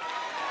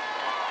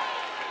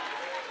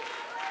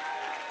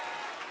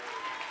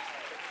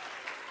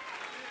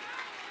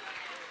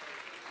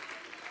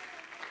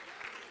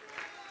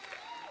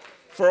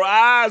For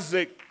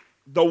Isaac,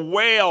 the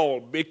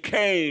well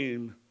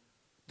became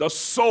the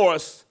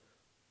source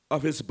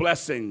of his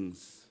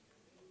blessings.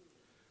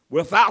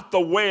 Without the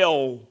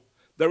well,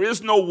 there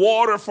is no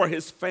water for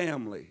his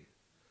family.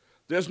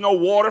 There's no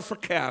water for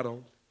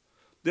cattle.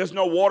 There's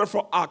no water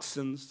for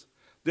oxen.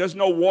 There's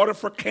no water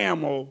for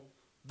camel.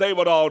 They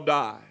would all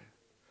die.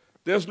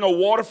 There's no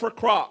water for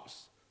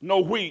crops, no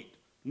wheat,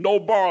 no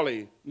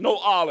barley, no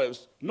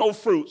olives, no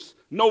fruits,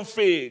 no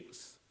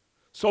figs.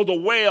 So the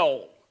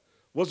well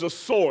was a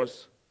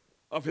source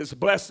of his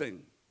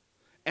blessing,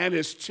 and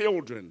his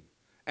children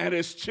and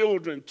his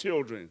children's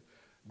children,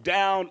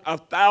 down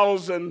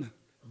 1,000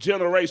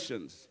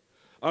 generations,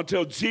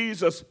 until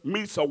Jesus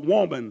meets a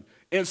woman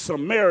in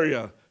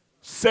Samaria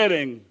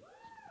sitting.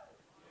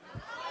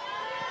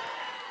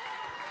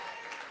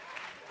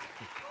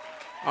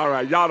 All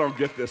right, y'all don't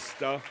get this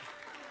stuff.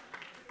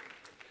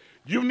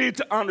 You need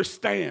to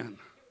understand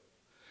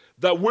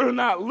that we're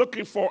not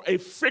looking for a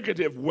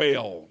figurative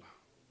well.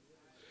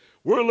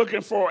 We're looking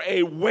for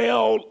a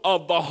well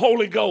of the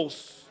Holy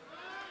Ghost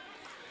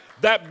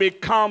that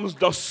becomes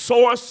the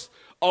source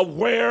of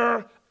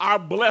where our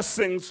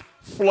blessings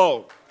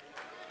flow.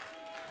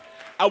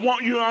 I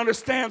want you to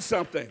understand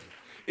something.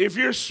 If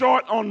you're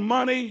short on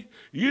money,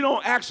 you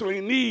don't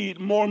actually need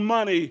more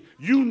money.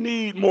 You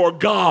need more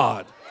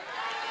God.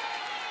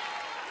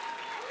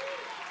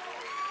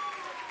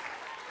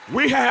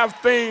 We have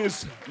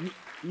things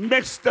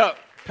mixed up,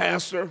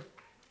 Pastor.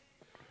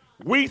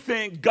 We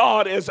think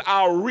God is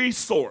our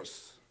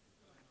resource,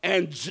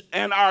 and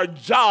our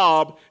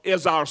job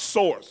is our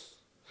source.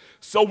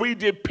 So we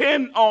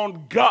depend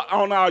on God,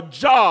 on our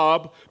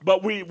job,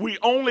 but we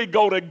only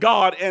go to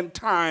God in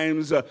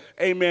times,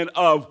 amen,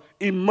 of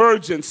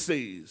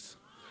emergencies.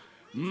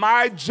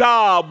 My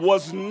job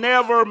was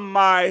never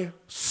my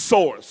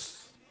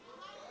source.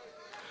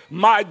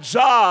 My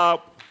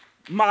job,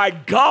 my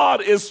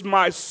God is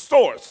my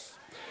source.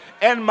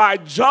 And my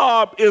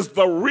job is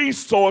the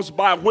resource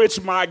by which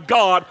my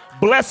God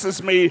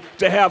blesses me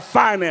to have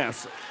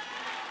finances.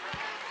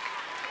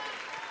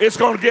 It's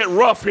going to get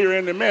rough here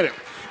in a minute.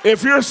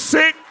 If you're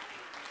sick,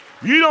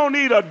 you don't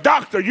need a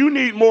doctor. You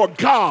need more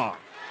God.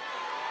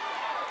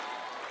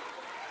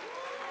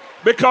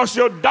 Because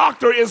your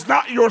doctor is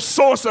not your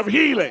source of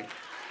healing.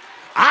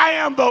 I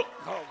am the...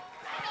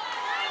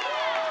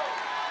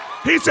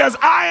 He says,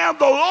 I am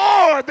the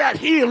Lord that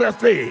healeth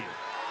thee.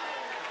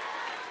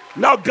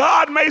 Now,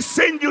 God may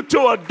send you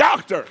to a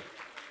doctor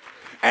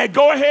and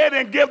go ahead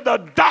and give the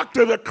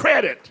doctor the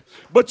credit,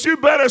 but you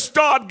better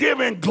start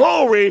giving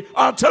glory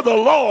unto the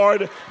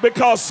Lord,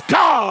 because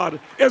God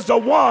is the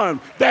one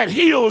that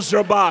heals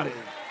your body.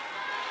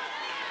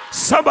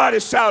 Somebody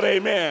shout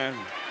amen.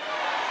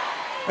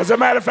 As a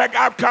matter of fact,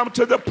 I've come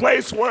to the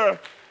place where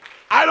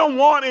I don't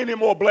want any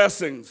more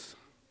blessings.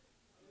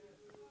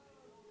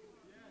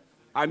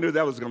 I knew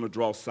that was going to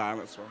draw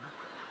silence, right?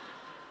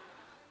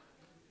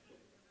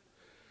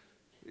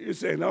 You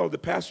say, no, the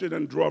pastor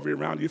didn't drove you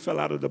around. You fell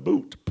out of the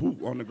boot, poo,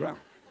 on the ground.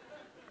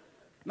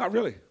 Not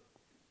really.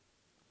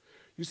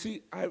 You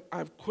see,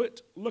 I've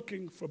quit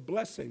looking for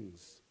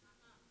blessings.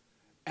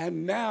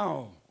 And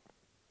now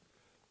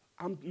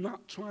I'm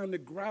not trying to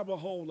grab a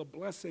hold of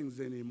blessings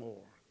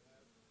anymore.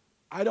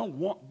 I don't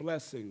want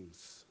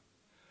blessings.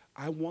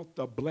 I want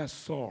the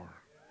blessor.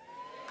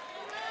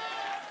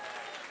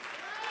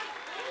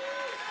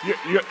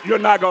 You're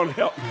not going to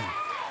help me.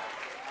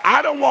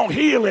 I don't want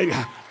healing.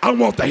 I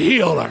want the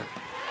healer.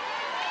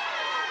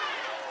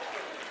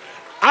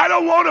 I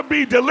don't want to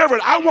be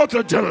delivered. I want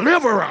the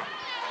deliverer.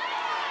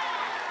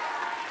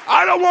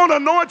 I don't want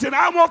anointing.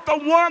 I want the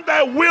one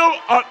that will.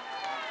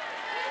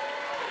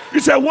 You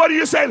say, what are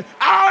you saying?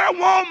 I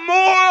want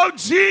more of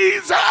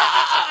Jesus.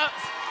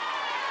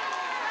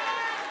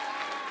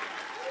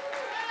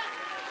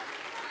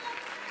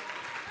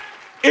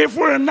 If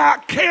we're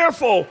not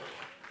careful,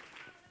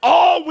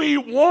 all we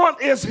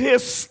want is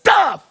his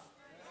stuff.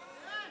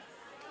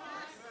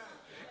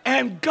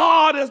 And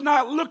God is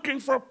not looking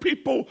for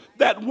people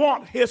that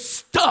want his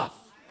stuff.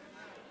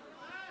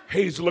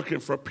 He's looking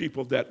for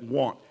people that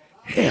want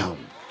him.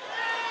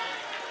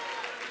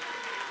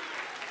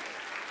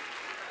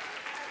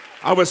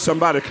 I wish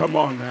somebody, come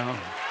on now.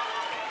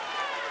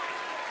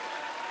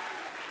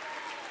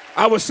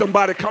 I wish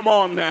somebody, come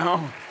on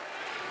now.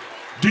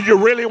 Do you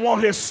really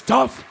want his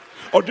stuff,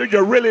 or do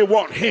you really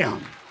want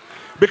him?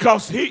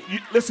 Because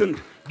listen,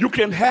 you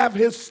can have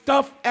his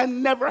stuff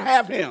and never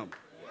have him.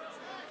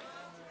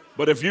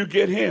 But if you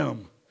get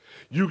him,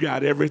 you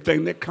got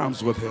everything that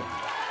comes with him.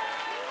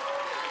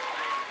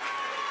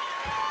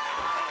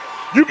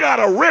 You got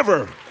a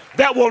river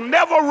that will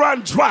never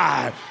run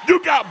dry.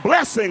 You got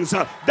blessings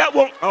that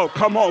will, oh,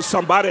 come on,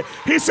 somebody.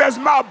 He says,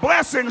 my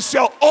blessings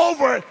shall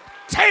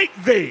overtake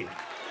thee.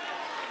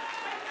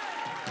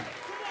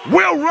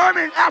 We're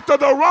running after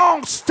the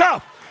wrong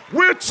stuff.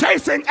 We're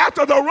chasing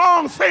after the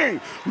wrong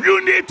thing.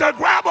 You need to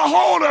grab a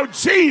hold of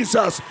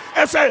Jesus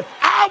and say,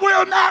 I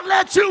will not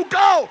let you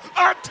go.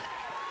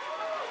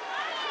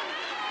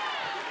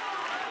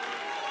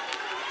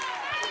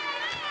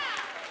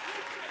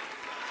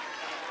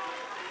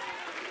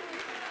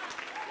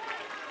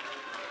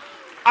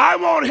 I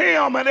want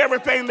him and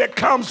everything that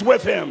comes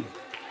with him.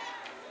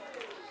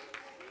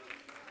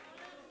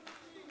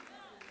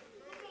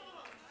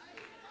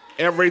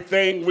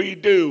 Everything we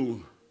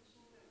do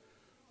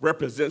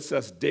represents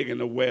us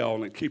digging a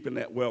well and keeping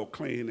that well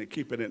clean and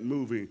keeping it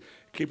moving,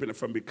 keeping it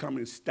from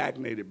becoming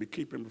stagnated,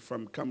 keeping it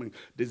from becoming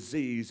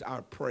disease.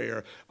 Our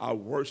prayer, our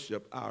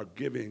worship, our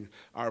giving,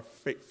 our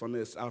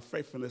faithfulness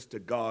to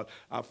God,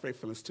 our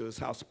faithfulness to his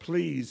house.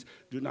 Please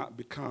do not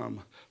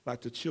become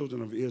like the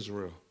children of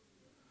Israel,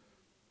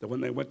 that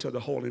when they went to the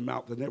holy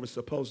mountain, they were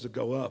supposed to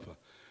go up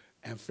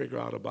and figure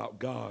out about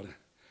God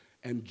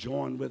and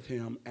join with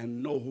him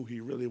and know who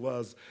he really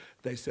was.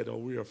 They said, oh,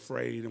 we're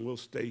afraid and we'll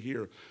stay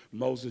here.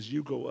 Moses,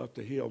 you go up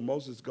the hill.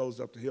 Moses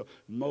goes up the hill.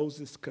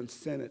 Moses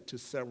consented to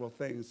several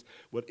things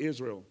with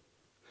Israel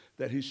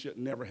that he should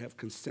never have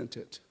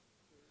consented,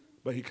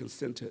 but he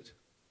consented.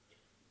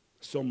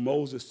 So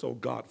Moses saw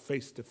God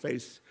face to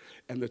face,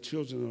 and the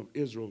children of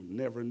Israel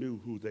never knew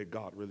who their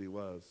God really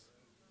was.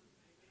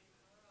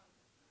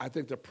 I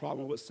think the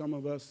problem with some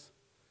of us,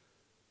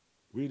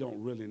 we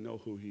don't really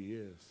know who he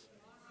is.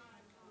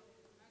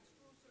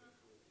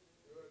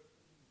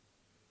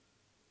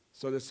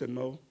 So they said,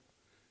 Mo,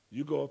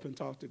 you go up and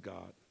talk to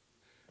God.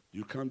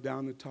 You come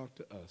down and talk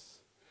to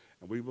us,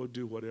 and we will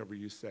do whatever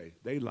you say.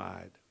 They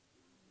lied.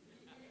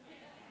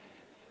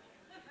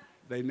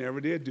 They never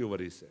did do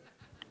what he said.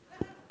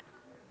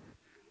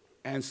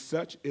 And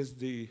such is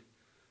the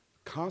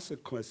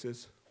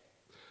consequences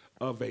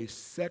of a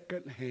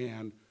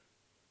second-hand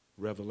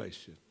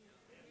revelation.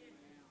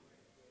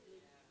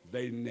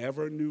 They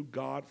never knew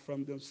God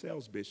from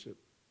themselves, Bishop.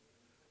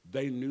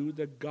 They knew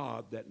the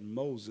God that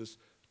Moses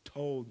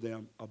told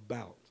them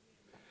about.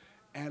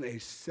 And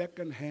a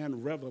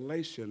second-hand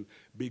revelation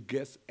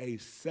begets a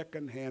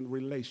second-hand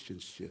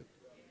relationship.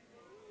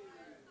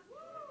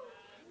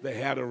 They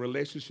had a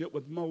relationship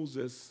with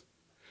Moses,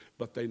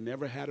 but they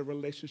never had a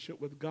relationship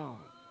with God.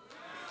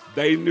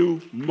 They knew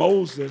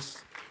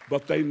Moses,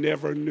 but they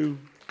never knew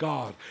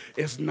God.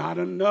 It's not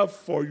enough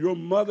for your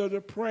mother to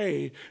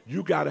pray.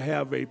 You got to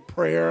have a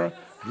prayer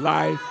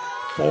life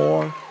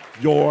for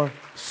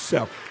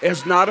yourself.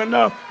 It's not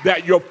enough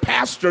that your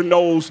pastor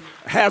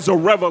has a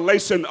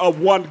revelation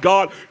of one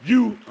God.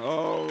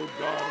 Oh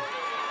God,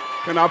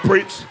 can I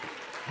preach?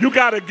 You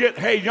got to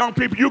hey young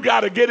people, you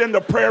got to get in the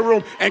prayer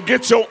room and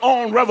get your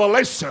own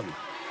revelation.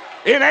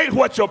 It ain't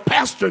what your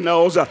pastor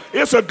knows.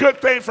 It's a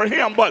good thing for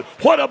him, but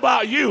what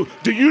about you?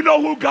 Do you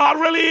know who God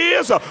really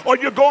is? Or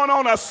you're going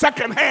on a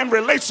second-hand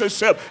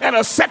relationship and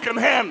a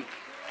second-hand...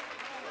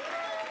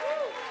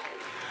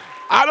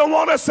 I don't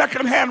want a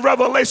second-hand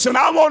revelation.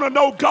 I want to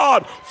know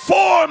God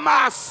for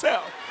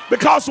myself.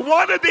 Because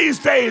one of these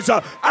days,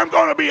 I'm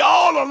going to be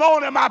all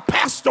alone and my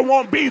pastor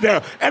won't be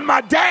there. And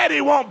my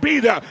daddy won't be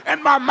there.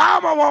 And my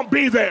mama won't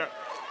be there.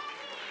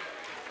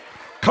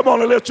 Come on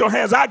and lift your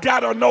hands. I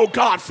got to know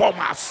God for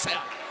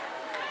myself.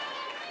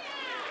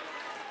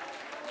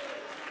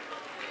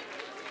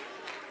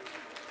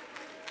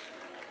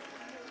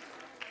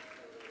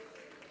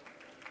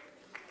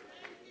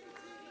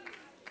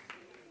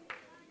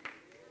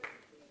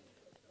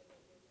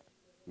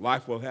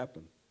 Life will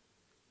happen.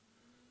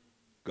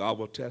 God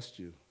will test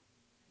you.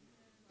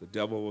 The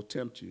devil will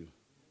tempt you.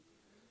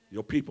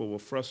 Your people will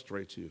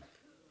frustrate you.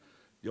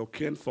 Your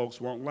kinfolks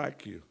won't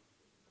like you.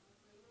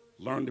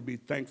 Learn to be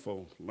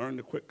thankful. Learn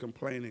to quit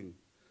complaining.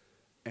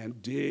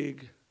 And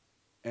dig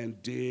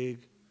and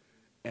dig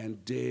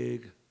and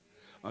dig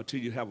until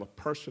you have a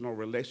personal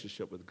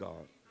relationship with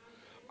God.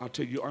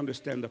 Until you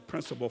understand the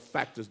principal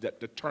factors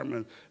that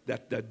determine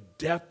that the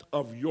depth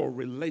of your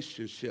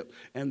relationship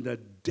and the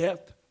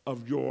depth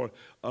of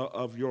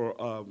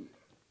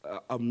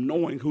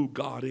knowing who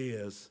God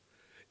is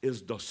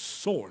the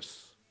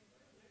source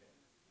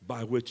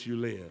by which you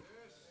live.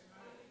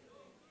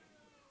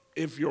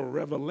 If your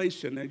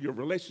revelation and your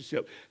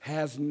relationship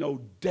has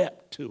no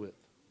depth to it,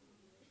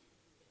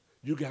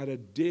 you got to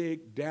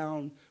dig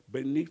down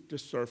beneath the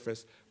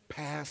surface,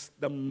 past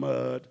the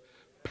mud,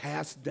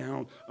 pass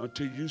down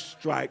until you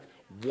strike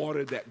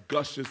water that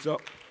gushes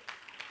up.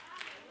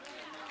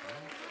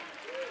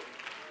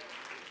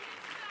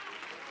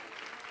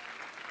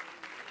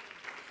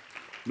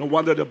 No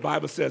wonder the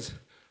Bible says,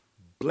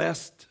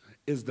 blessed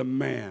is the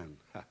man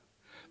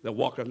that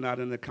walketh not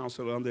in the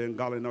counsel of the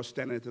ungodly, nor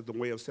standeth in the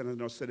way of sinners,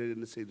 nor sitteth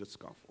in the seat of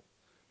scornful.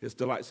 His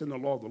delights in the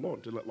law of the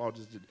Lord, to let Lord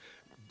just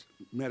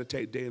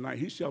meditate day and night.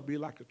 He shall be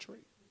like a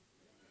tree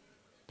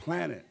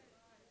planted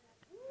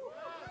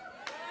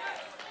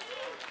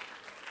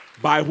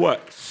by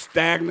what?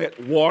 Stagnant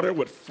water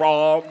with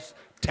frogs,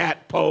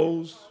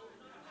 tadpoles,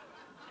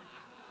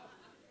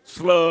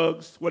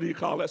 slugs. What do you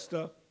call that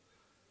stuff?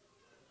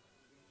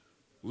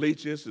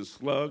 Leeches and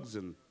slugs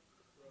and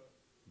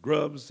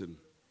grubs and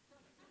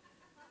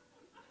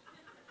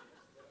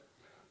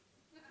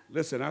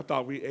Listen, I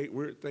thought we ate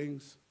weird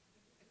things.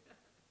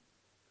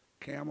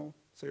 Camel,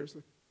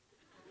 seriously?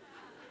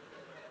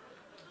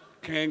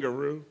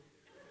 Kangaroo,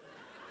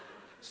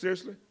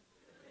 seriously?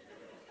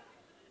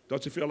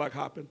 Don't you feel like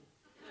hopping?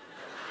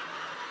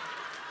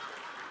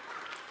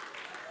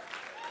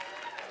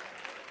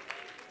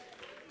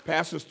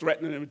 Pastors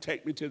threatening him to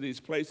take me to these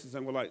places,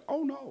 and we're like,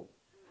 oh no.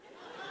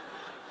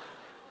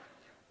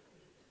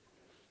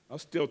 I'm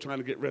still trying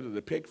to get rid of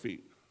the pig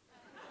feet.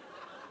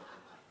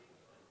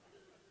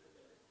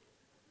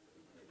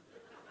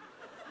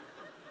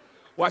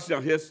 Watch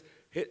now, his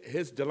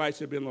delight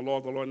shall be in the law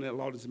of the Lord, and the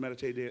Lord is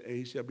meditated, and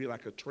he shall be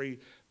like a tree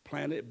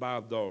planted by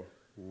the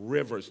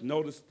rivers.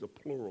 Notice the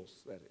plural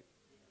setting.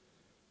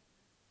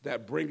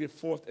 That bringeth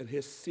forth in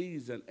his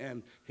season,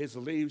 and his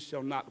leaves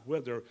shall not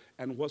wither,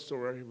 and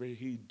whatsoever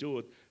he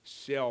doeth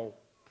shall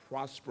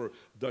prosper.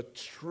 The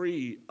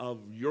tree of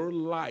your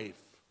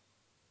life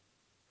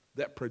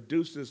that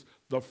produces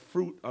the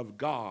fruit of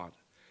God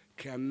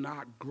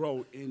cannot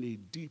grow any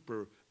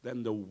deeper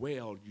than the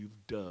well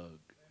you've dug.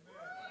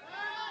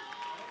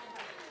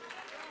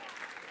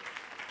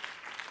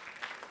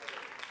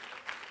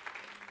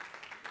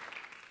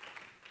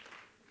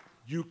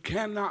 You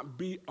cannot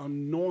be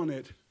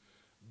anointed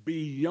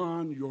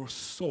beyond your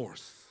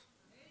source.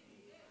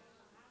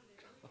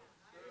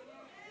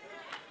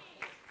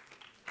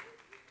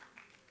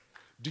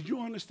 Do you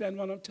understand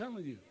what I'm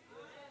telling you?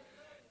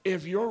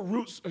 If your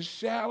roots are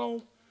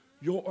shallow,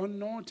 your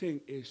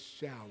anointing is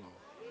shallow.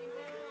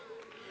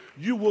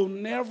 You will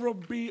never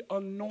be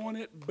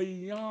anointed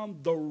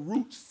beyond the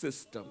root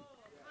system.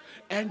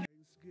 And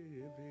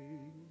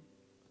Thanksgiving,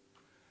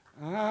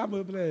 I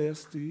will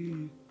bless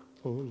thee,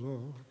 oh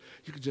Lord.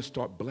 You can just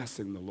start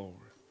blessing the Lord.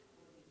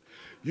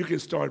 You can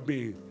start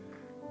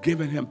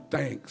giving him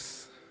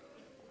thanks,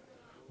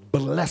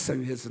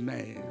 blessing his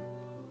name.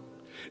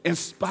 In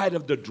spite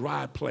of the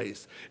dry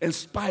place, in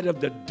spite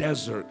of the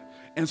desert,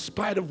 in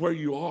spite of where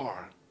you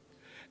are.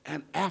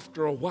 And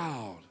after a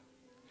while,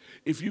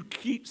 if you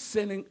keep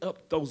sending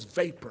up those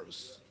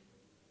vapors,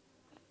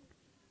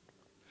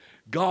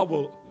 God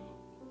will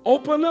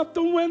open up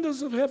the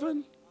windows of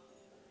heaven.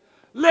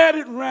 Let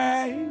it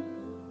rain.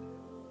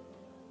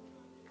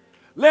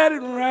 Let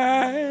it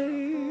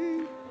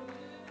rain.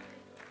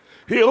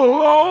 He'll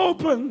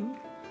open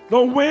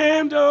the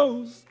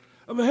windows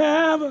of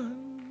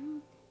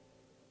heaven,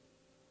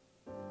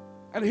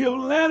 and he'll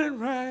let it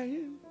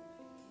rain.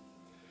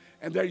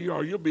 And there you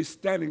are. You'll be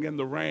standing in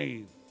the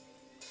rain,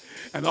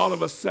 and all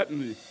of a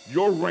sudden,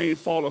 your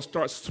rainfall will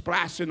start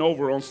splashing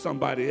over on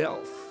somebody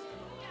else,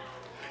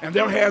 and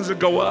their hands will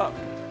go up.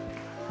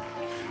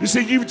 You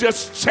see, you've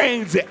just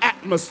changed the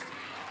atmosphere.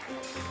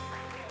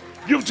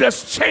 You've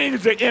just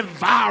changed the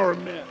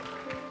environment.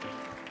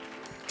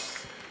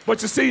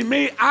 But you see,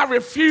 me, I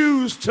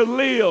refuse to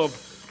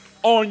live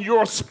on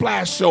your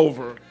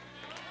splashover.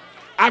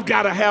 I've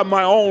got to have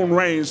my own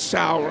rain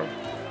shower.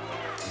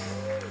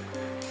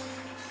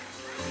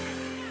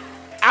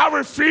 I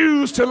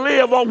refuse to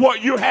live on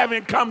what you're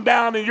having come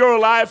down in your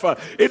life.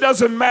 It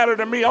doesn't matter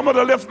to me. I'm going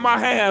to lift my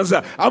hands.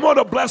 I'm going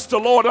to bless the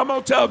Lord. I'm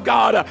going to tell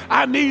God,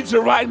 I need you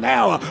right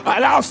now.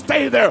 And I'll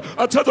stay there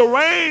until the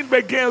rain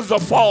begins to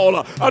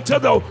fall, until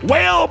the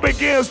well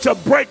begins to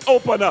break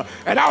open.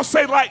 And I'll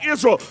say like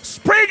Israel,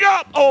 spring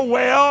up, oh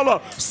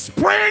well.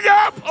 Spring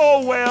up,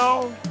 oh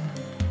well.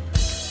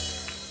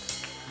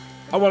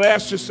 I want to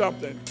ask you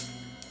something.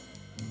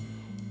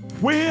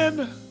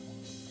 I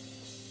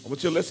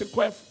want you to listen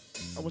carefully.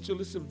 I want you to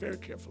listen very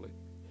carefully.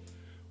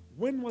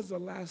 When was the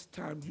last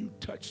time you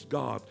touched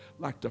God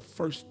like the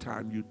first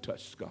time you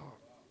touched God?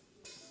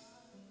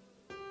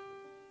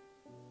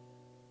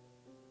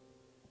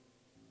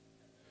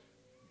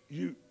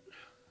 You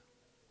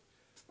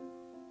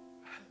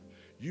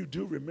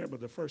do remember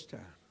the first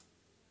time.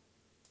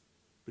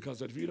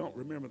 Because if you don't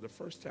remember the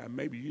first time,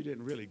 maybe you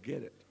didn't really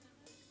get it.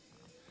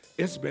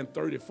 It's been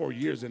 34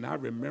 years and I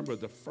remember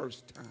the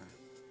first time.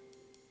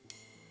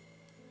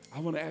 I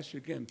want to ask you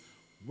again,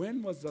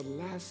 when was the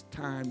last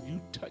time you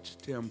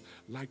touched him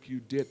like you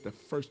did the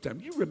first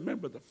time? You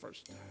remember the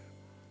first time.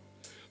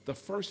 The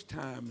first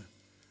time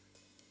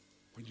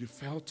when you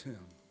felt him.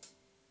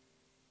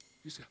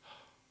 You said,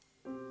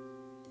 oh,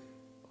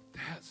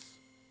 that's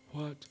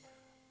what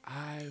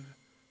I've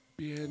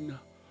been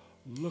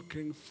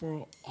looking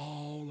for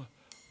all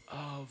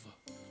of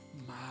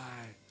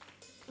my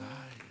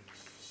life.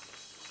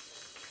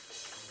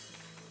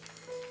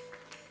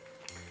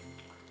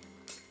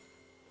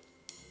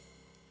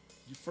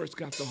 You first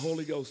got the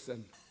Holy Ghost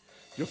and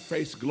your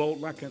face glowed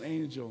like an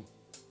angel.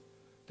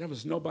 There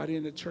was nobody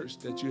in the church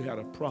that you had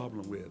a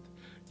problem with.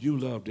 You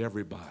loved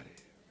everybody.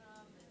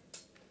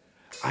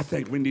 I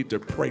think we need to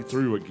pray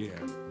through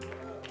again.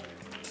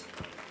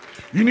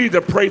 You need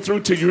to pray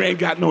through till you ain't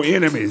got no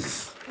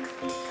enemies.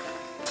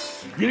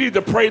 You need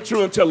to pray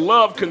through until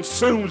love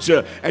consumes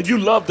you and you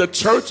love the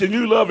church and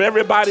you love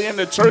everybody in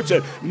the church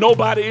and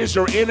nobody is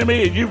your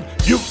enemy and you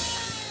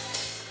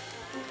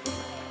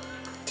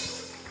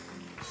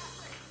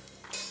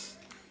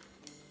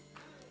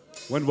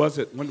When was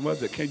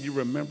it? Can you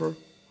remember?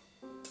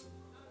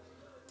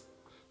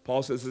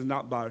 Paul says it's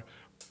not by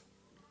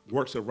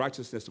works of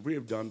righteousness that we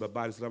have done, but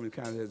by his loving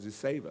kindness has he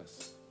saved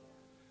us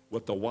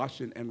with the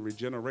washing and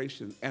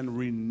regeneration and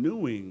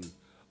renewing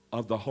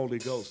of the Holy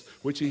Ghost,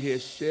 which he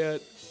has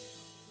shed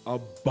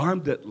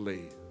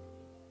abundantly.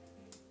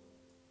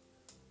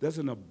 There's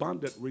an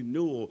abundant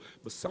renewal,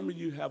 but some of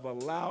you have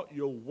allowed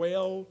your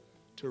well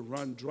to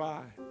run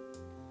dry,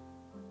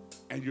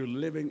 and you're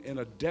living in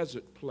a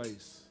desert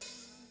place.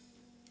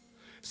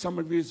 Some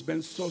of you, it's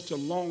been such a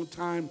long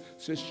time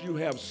since you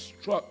have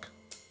struck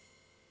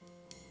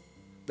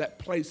that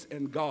place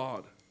in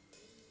God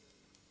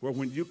where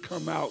when you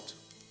come out,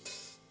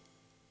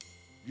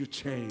 you're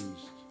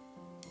changed.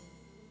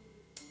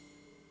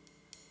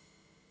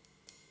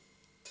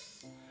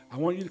 I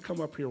want you to come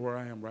up here where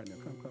I am right now.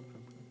 Come.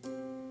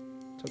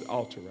 To the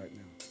altar right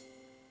now.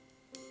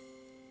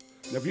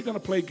 Now, if you're going to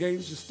play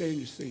games, just stay in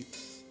your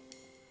seat.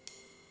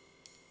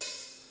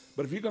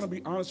 But if you're going to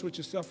be honest with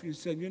yourself, you're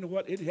saying, you know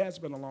what, it has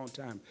been a long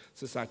time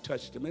since I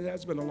touched him. It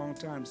has been a long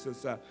time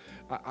since I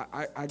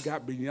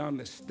got beyond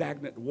the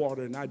stagnant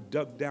water and I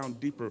dug down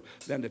deeper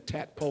than the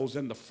tadpoles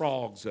and the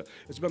frogs.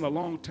 It's been a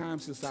long time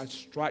since I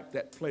struck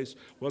that place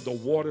where the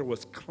water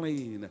was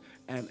clean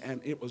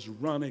and it was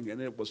running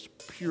and it was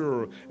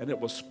pure and it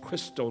was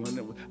crystal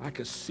and I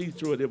could see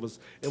through it. It was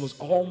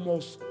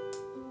almost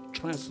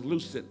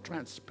translucent,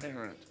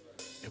 transparent.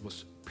 It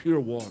was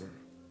pure water.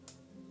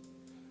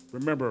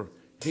 Remember,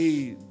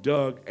 he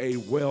dug a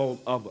well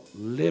of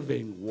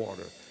living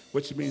water,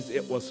 which means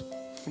it was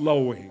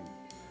flowing,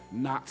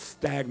 not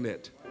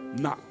stagnant,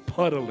 not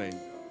puddling.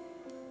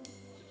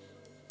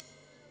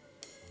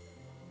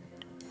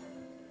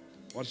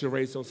 Why don't you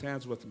raise those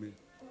hands with me?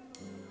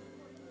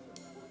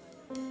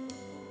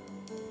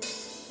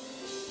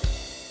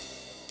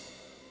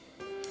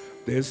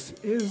 This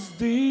is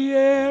the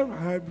air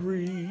I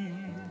breathe.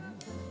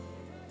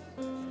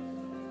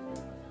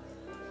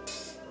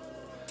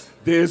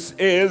 This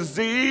is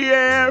the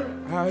air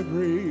I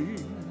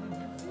breathe.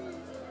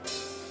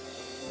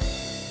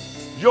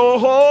 Your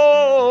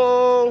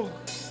holy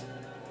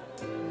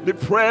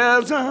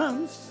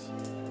presence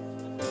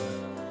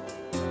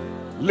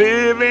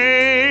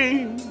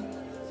living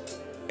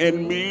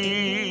in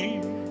me.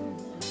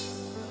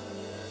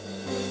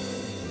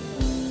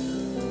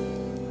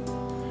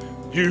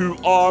 You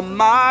are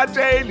my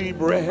daily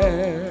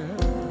bread.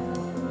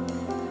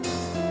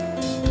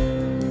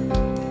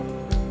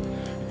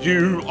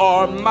 You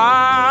are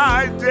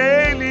my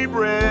daily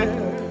bread.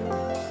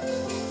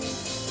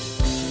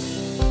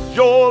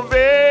 Your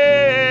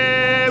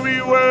very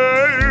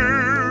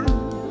word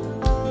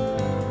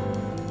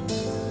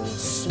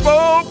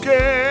spoken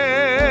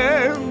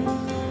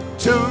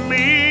to me.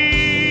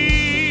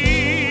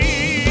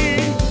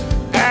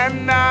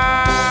 And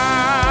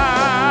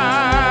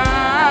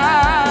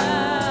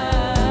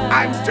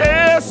I'm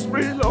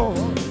desperate, Lord.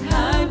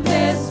 I'm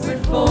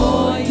desperate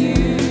for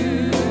you.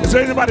 Is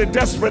there anybody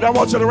desperate? I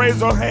want you to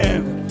raise your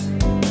hand.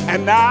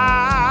 And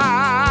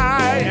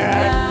I'm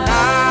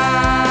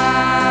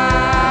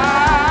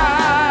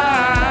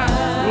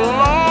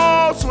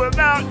lost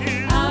without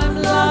you.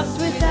 I'm lost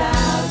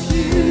without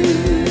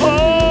you.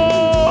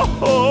 Oh,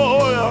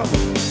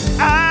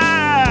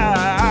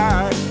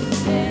 I'm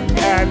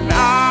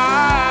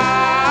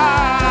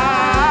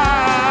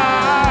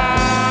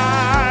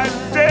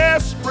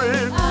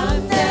desperate.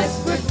 I'm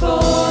desperate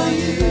for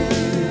you.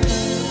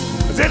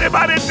 Is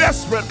anybody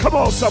desperate? Come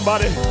on,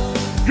 somebody.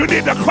 You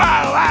need to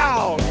cry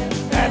aloud.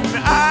 And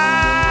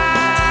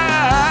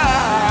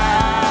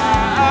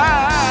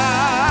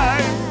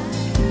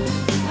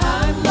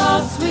I'm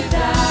lost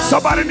without you.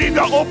 somebody need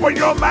to open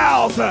your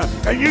mouth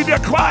and you need to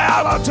cry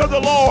out unto the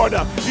Lord.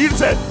 You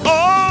said,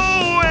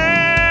 oh,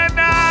 and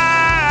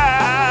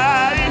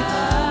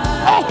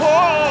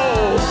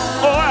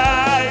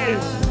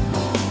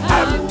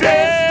I'm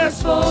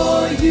desperate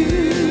for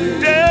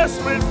you.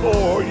 Desperate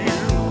for you.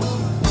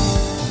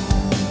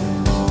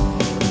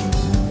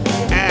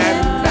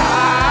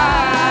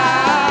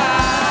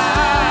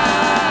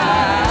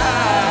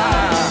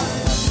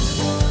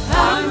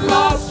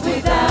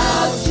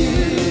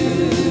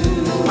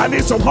 I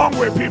need some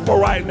hungry people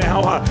right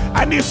now.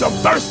 I need some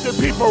thirsty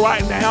people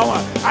right now.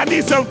 I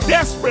need some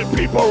desperate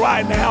people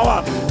right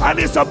now. I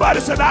need somebody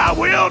saying, I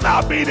will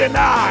not be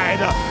denied.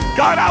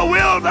 God, I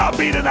will not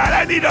be denied.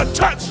 I need a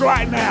touch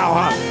right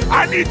now.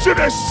 I need you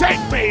to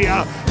shake me.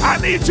 I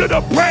need you to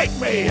break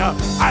me.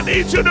 I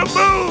need you to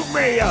move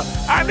me.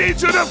 I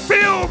need you to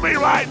fill me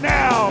right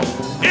now.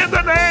 In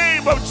the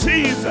name of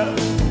Jesus.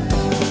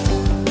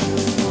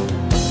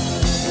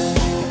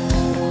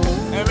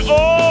 And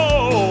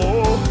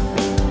oh,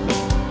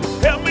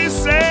 help me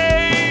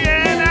say,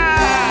 and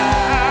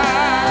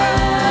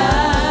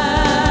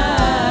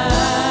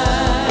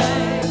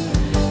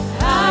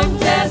I'm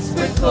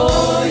desperate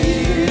for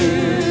you.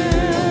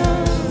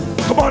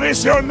 Come on,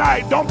 it's your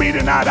night. Don't be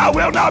denied. I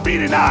will not be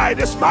denied.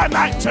 It's my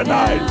night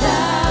tonight. And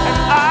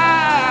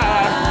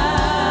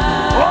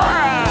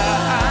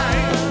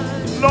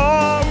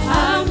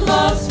I'm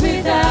lost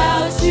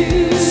without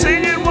you.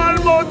 Sing it one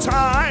more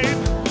time.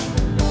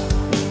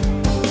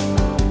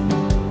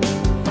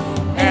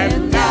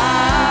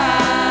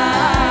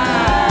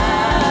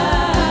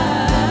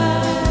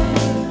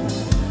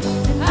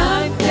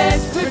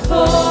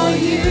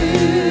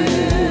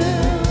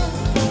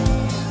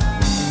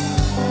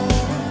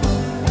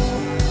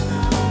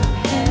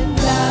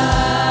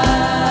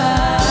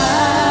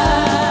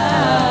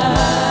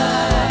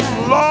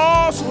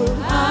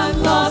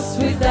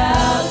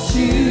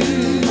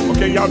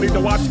 y'all need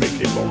to watch me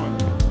keep going.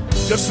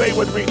 Just say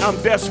with me, I'm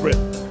desperate.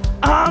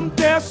 I'm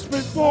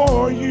desperate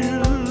for you.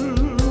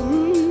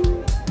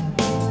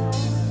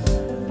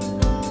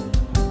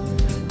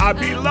 I'd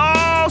be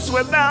lost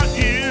without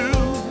you.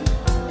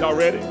 Y'all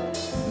ready?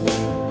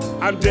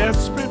 I'm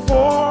desperate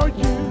for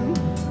you.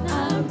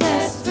 I'm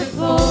desperate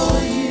for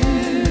you.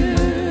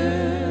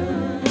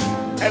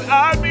 And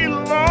I'd be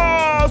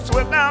lost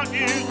without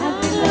you.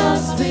 I'd be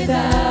lost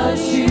without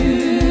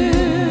you.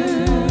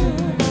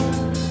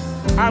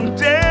 I'm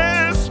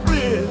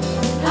desperate.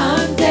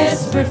 I'm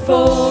desperate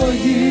for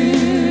you.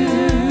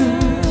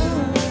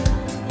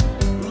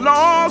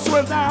 Lost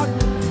without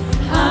you.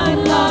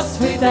 I'm lost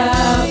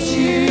without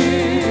you.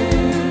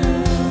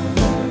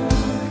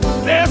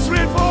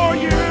 Desperate for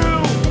you.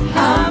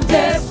 I'm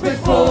desperate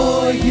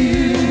for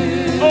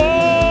you.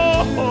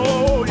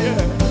 Oh,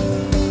 yeah.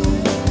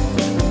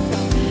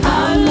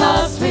 I'm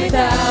lost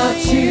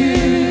without you.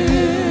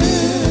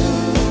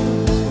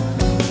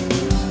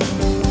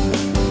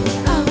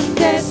 I'm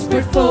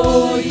desperate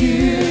for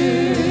you.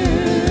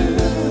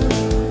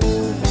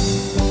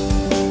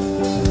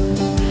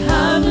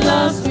 I'm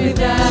lost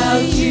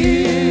without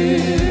you.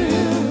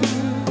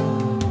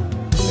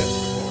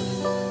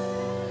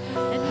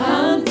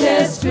 I'm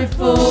desperate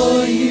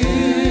for you.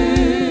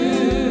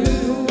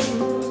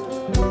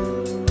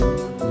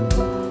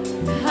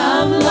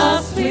 I'm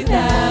lost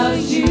without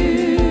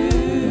you.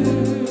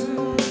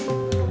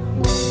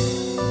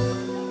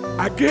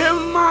 I give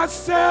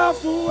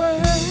myself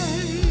away.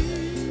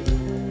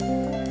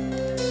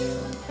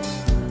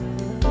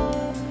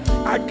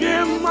 I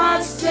give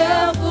myself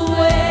Myself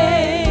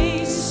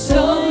away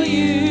so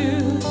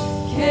you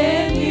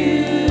can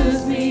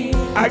use me.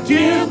 I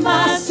give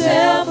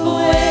Myself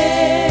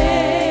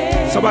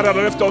away. Somebody ought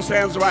to lift those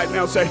hands right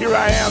now and say, here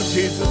I am,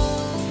 Jesus.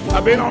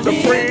 I've been on the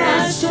Give fringe.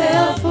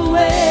 myself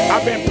away.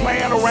 I've been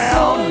playing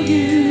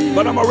around.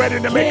 But I'm ready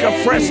to make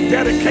a fresh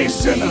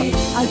dedication.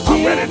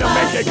 I'm ready to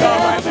make it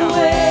God right now.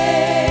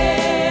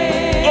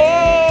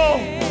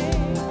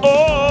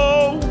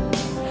 Oh,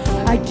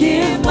 I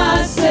give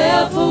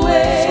myself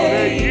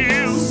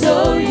away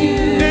so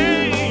you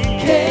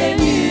can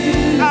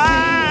use me.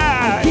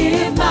 I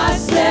give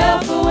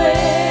myself away.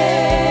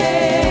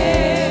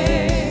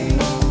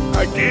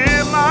 I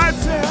give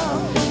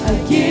myself.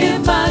 I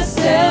give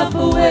myself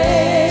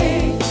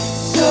away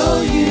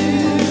so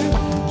you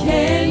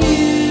can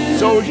use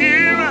So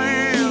here I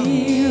am.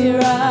 Here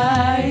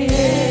I am.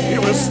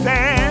 Here I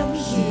stand.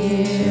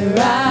 Here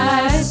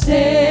I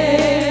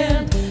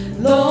stand.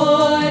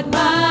 Lord,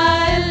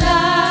 my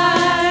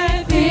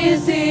life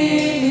is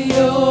in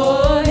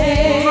your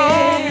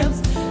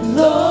hands.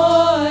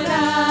 Lord,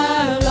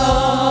 I'm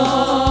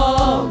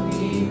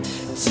longing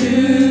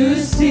to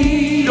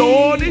see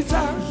Your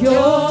desire.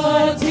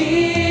 your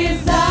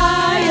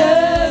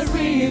desires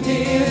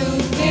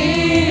revealed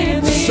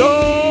in me. So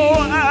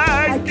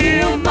I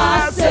give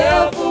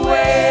myself away.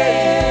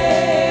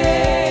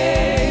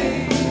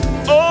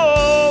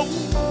 Oh,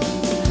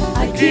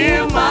 I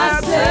give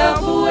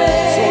myself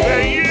away.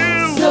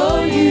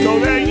 so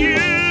that you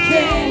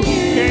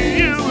can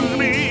use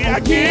me. I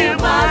give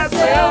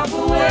myself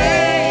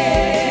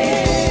away.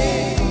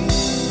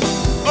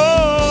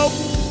 Oh,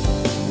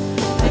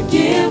 I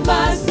give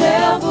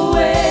myself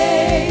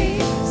away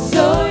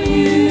so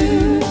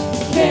you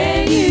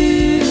can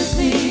use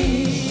me.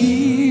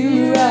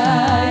 Here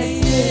I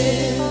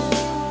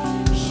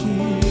stand.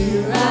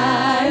 Here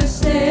I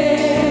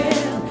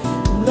stand.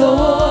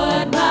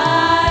 Lord,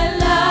 my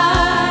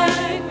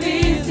life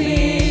is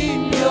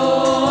in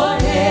your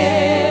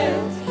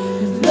hands.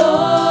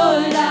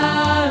 Lord,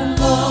 I'm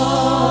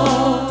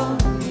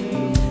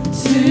longing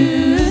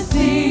to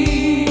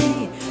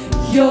see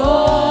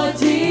your